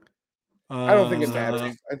 I don't think it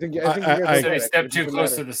matters. I think they stepped too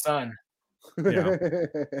close to the sun.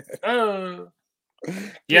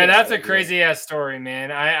 Yeah, that's a crazy ass story,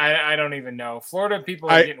 man. I don't even know. Florida people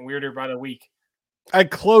are getting weirder by the week. I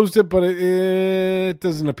closed it, but it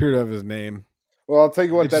doesn't appear to have his name. Well, I'll tell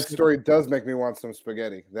you what, that story does make me want some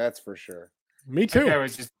spaghetti. That's for sure. Me too. I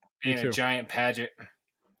was just being a giant pageant.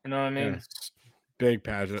 You know what I mean? Yeah, big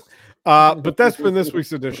pageant. But that's been this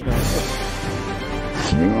week's edition of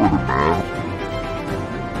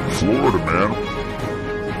Florida man.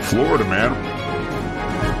 Florida man.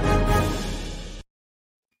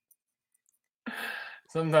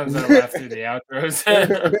 Sometimes I laugh through the outros.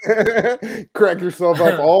 Crack yourself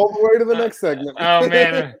up all the way to the next segment. Oh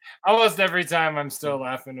man, almost every time I'm still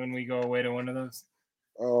laughing when we go away to one of those.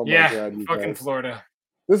 Oh my God, you fucking guys. Florida.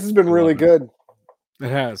 This has been really good. It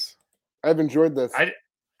has. I've enjoyed this.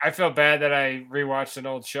 I feel bad that I rewatched an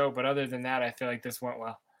old show, but other than that, I feel like this went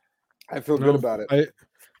well. I feel good about it.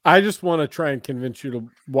 I just want to try and convince you to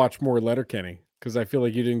watch more Letterkenny because I feel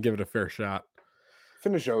like you didn't give it a fair shot.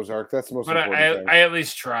 Finish Ozark. That's the most but important thing. I at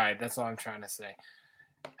least tried. That's all I'm trying to say.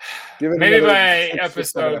 Maybe by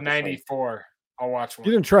episode 94, I'll watch one.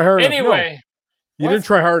 You didn't try hard enough. Anyway. No. You didn't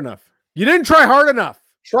try hard enough. You didn't try hard enough.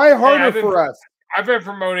 Try harder for us. I've been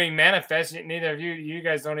promoting Manifest. Neither of you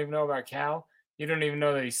guys don't even know about Cal. You don't even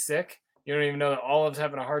know that he's sick. You don't even know that Olive's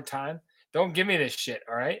having a hard time. Don't give me this shit,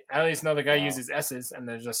 all right? I at least know the guy uses S's, and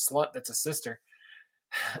there's a slut that's a sister.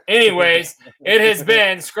 Anyways, it has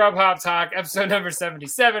been Scrub Hop Talk, episode number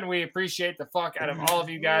 77. We appreciate the fuck out of all of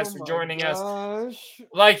you guys for joining us.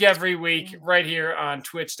 Like every week, right here on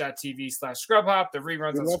twitch.tv/ScrubHop, the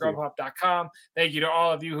reruns on ScrubHop.com. Thank you to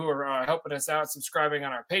all of you who are helping us out, subscribing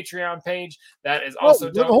on our Patreon page. That is also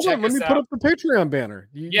dope. Hold on, let me put up the Patreon banner.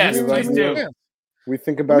 Yes, please do. We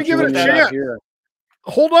think about you when you're not here.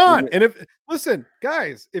 Hold on. And listen,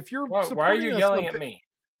 guys, if you're why are you yelling at me?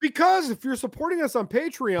 Because if you're supporting us on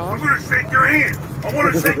Patreon, I'm going to shake your hand. I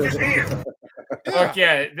want to shake his hand. Look,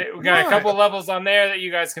 we got a couple levels on there that you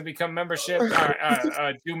guys can become membership,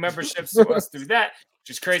 do memberships to us through that, which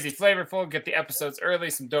is crazy flavorful. Get the episodes early,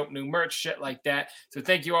 some dope new merch, shit like that. So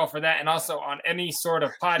thank you all for that. And also on any sort of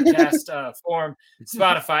podcast form,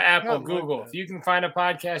 Spotify, Apple, Google. If you can find a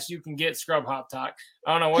podcast, you can get Scrub Hop Talk.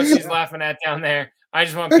 I don't know what she's laughing at down there. I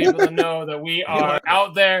just want people to know that we are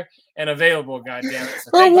out there and available, goddammit.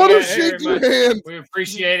 So I want to shake your hand. We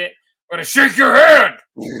appreciate it. I want to shake your hand.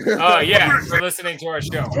 Oh, yeah, for listening to our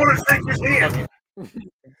show. I want to shake his hand.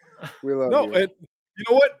 We love you. You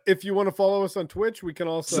know what? If you want to follow us on Twitch, we can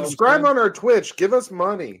also subscribe on our Twitch. Give us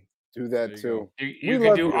money. Do that too. You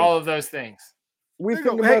can do all of those things. We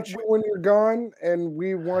think about you when you're gone, and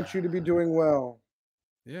we want you to be doing well.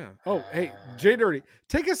 Yeah. Oh, hey, J Dirty,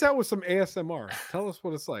 take us out with some ASMR. Tell us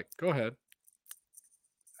what it's like. Go ahead.